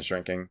population is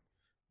shrinking.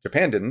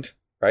 Japan didn't,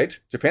 right?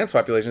 Japan's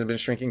population has been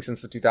shrinking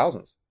since the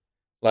 2000s.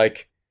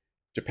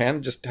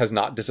 Japan just has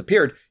not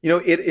disappeared.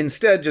 It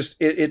instead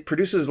it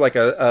produces like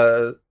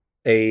a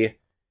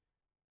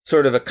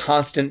sort of a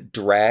constant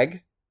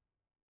drag.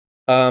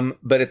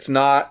 But it's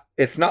not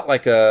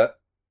like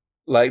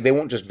they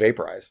won't just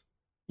vaporize.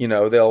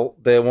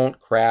 They won't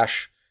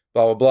crash,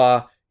 blah, blah,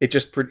 blah. It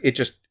just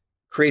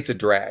creates a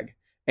drag.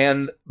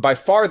 And by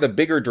far the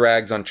bigger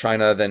drags on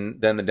China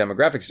than the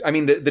demographics. I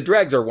mean, the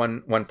drags are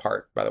one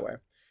part, by the way.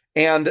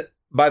 And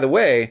by the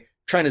way,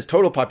 China's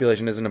total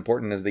population isn't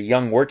important as the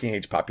young working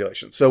age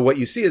population. So what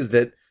you see is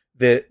that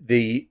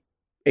the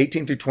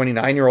 18 through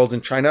 29-year-olds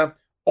in China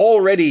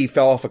already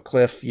fell off a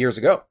cliff years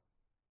ago.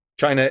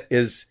 China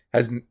has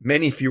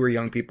many fewer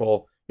young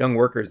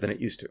workers than it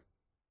used to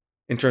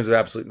in terms of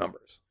absolute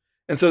numbers.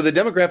 And so the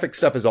demographic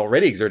stuff is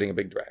already exerting a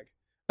big drag,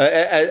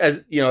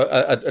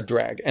 a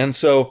drag. And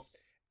so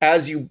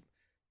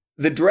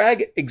the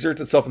drag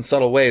exerts itself in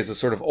subtle ways as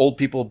sort of old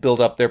people build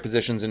up their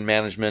positions in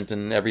management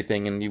and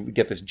everything. And you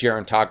get this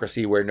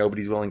gerontocracy where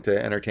nobody's willing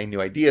to entertain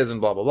new ideas and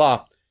blah, blah,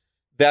 blah.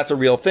 That's a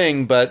real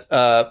thing. But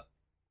I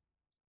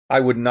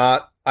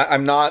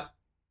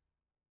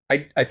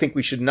I think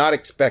we should not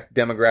expect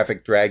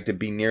demographic drag to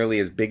be nearly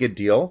as big a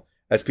deal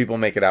as people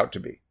make it out to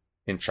be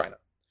in China.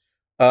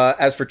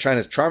 As for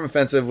China's charm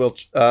offensive,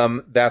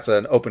 that's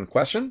an open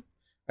question.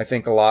 I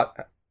think a lot,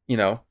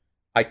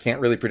 I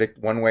can't really predict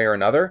one way or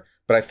another,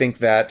 but I think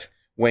that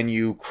when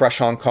you crush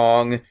Hong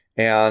Kong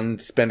and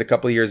spend a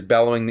couple of years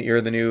bellowing that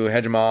you're the new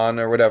hegemon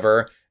or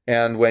whatever,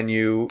 and when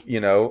you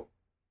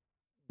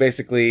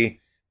basically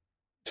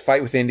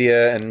fight with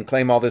India and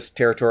claim all this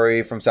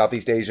territory from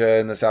Southeast Asia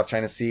and the South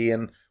China Sea,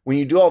 and when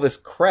you do all this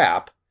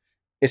crap,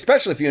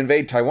 especially if you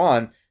invade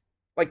Taiwan,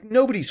 like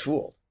nobody's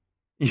fooled.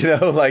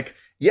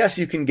 Yes,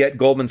 you can get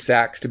Goldman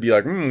Sachs to be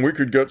like, we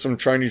could get some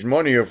Chinese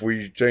money if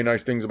we say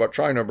nice things about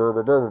China, brr,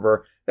 brr, brr, brr,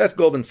 brr. That's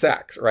Goldman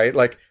Sachs, right?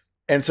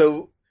 And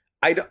so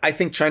I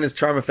think China's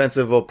charm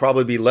offensive will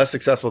probably be less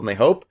successful than they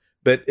hope,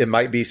 but it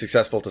might be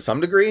successful to some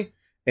degree.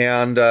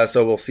 And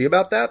so we'll see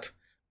about that.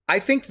 I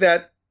think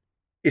that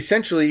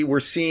essentially we're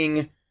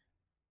seeing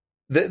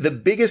the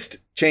biggest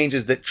change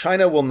is that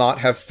China will not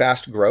have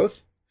fast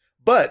growth,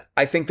 but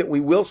I think that we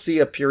will see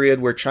a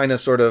period where China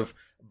sort of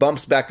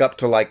bumps back up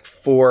to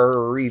 4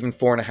 or even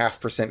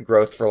 4.5%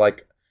 growth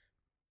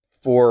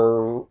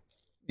for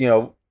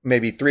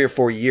maybe 3 or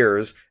 4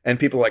 years. And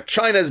people are like,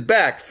 China's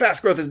back,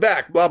 fast growth is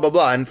back, blah, blah,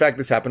 blah. In fact,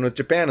 this happened with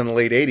Japan in the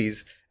late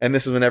 80s. And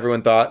this is when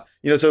everyone thought,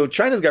 so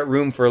China's got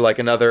room for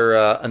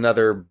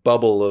another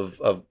bubble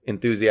of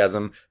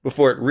enthusiasm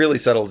before it really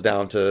settles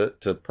down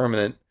to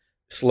permanent,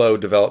 slow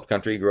developed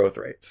country growth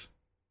rates.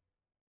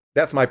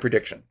 That's my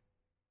prediction.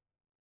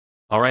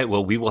 All right.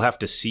 Well, we will have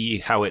to see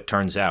how it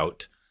turns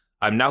out.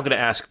 I'm now going to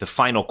ask the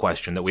final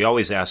question that we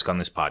always ask on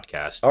this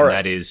podcast. All right.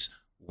 That is,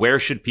 where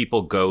should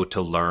people go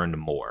to learn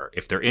more?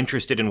 If they're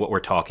interested in what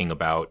we're talking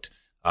about,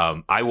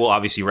 I will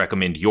obviously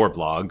recommend your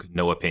blog,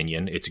 No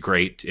Opinion. It's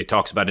great. It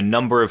talks about a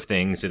number of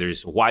things.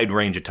 There's a wide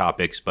range of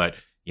topics, but,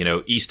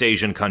 East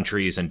Asian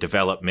countries and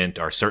development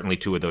are certainly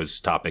two of those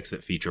topics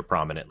that feature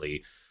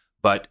prominently.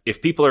 But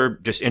if people are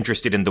just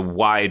interested in the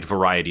wide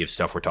variety of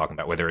stuff we're talking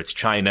about, whether it's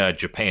China,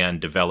 Japan,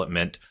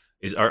 development,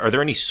 are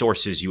there any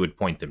sources you would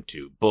point them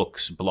to?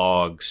 Books,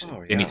 blogs,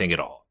 anything at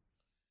all?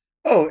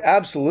 Oh,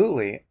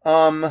 absolutely.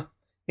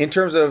 In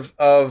terms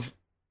of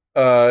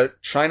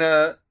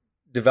China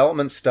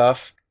development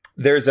stuff,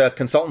 there's a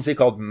consultancy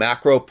called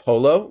Macro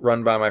Polo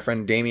run by my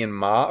friend Damien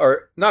Ma,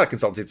 or not a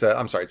consultancy.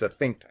 It's a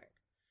think tank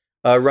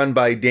run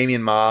by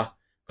Damien Ma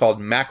called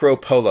Macro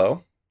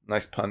Polo.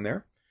 Nice pun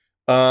there.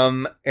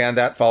 And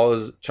that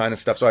follows China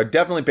stuff. So I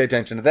definitely pay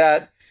attention to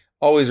that.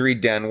 Always read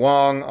Dan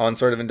Wong on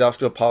sort of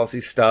industrial policy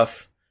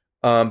stuff.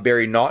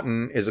 Barry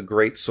Naughton is a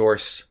great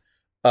source.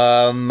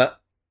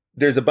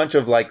 There's a bunch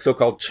of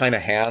so-called China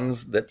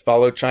hands that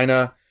follow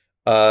China.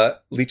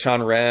 Li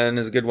Chan Ren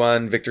is a good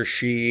one. Victor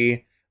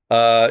Shi.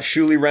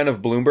 Shu Li Ren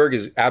of Bloomberg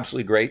is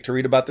absolutely great to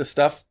read about this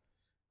stuff.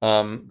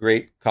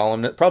 Great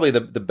columnist. Probably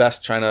the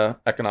best China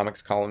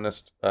economics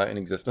columnist in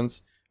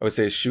existence. I would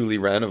say is Shu Li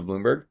Ren of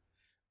Bloomberg.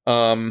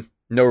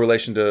 No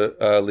relation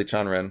to Li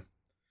Chan Ren.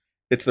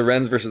 It's the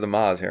Rens versus the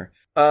Ma's here.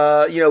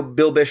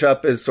 Bill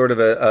Bishop is sort of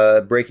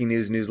a breaking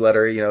news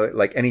newsletter.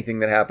 Anything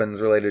that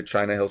happens related to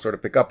China, he'll sort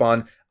of pick up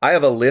on. I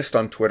have a list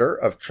on Twitter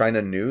of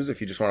China news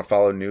if you just want to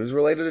follow news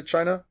related to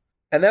China.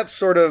 And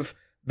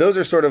those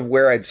are sort of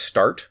where I'd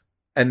start.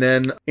 And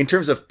then in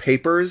terms of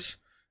papers,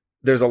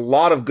 there's a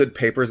lot of good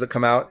papers that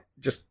come out.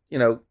 Just,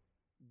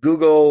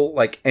 Google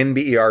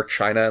NBER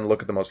China and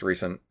look at the most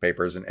recent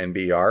papers in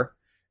NBER.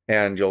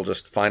 And you'll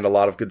just find a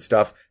lot of good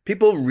stuff.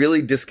 People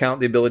really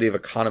discount the ability of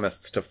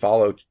economists to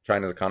follow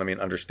China's economy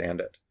and understand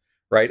it,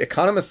 right?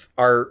 Economists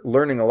are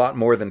learning a lot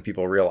more than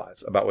people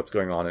realize about what's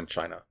going on in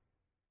China.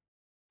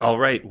 All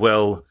right.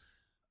 Well,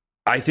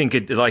 I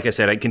think like I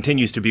said, it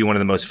continues to be one of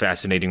the most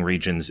fascinating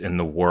regions in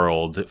the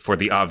world for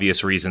the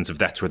obvious reasons of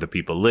that's where the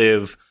people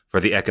live, for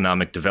the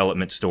economic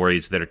development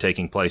stories that are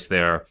taking place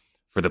there,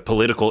 for the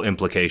political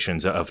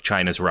implications of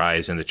China's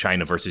rise and the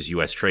China versus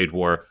U.S. trade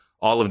war.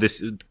 All of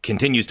this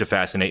continues to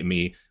fascinate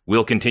me,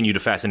 will continue to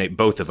fascinate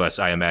both of us,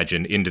 I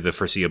imagine, into the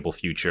foreseeable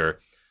future.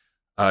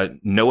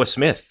 Noah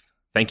Smith,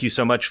 thank you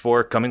so much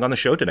for coming on the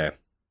show today.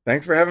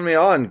 Thanks for having me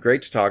on.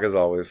 Great to talk as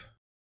always.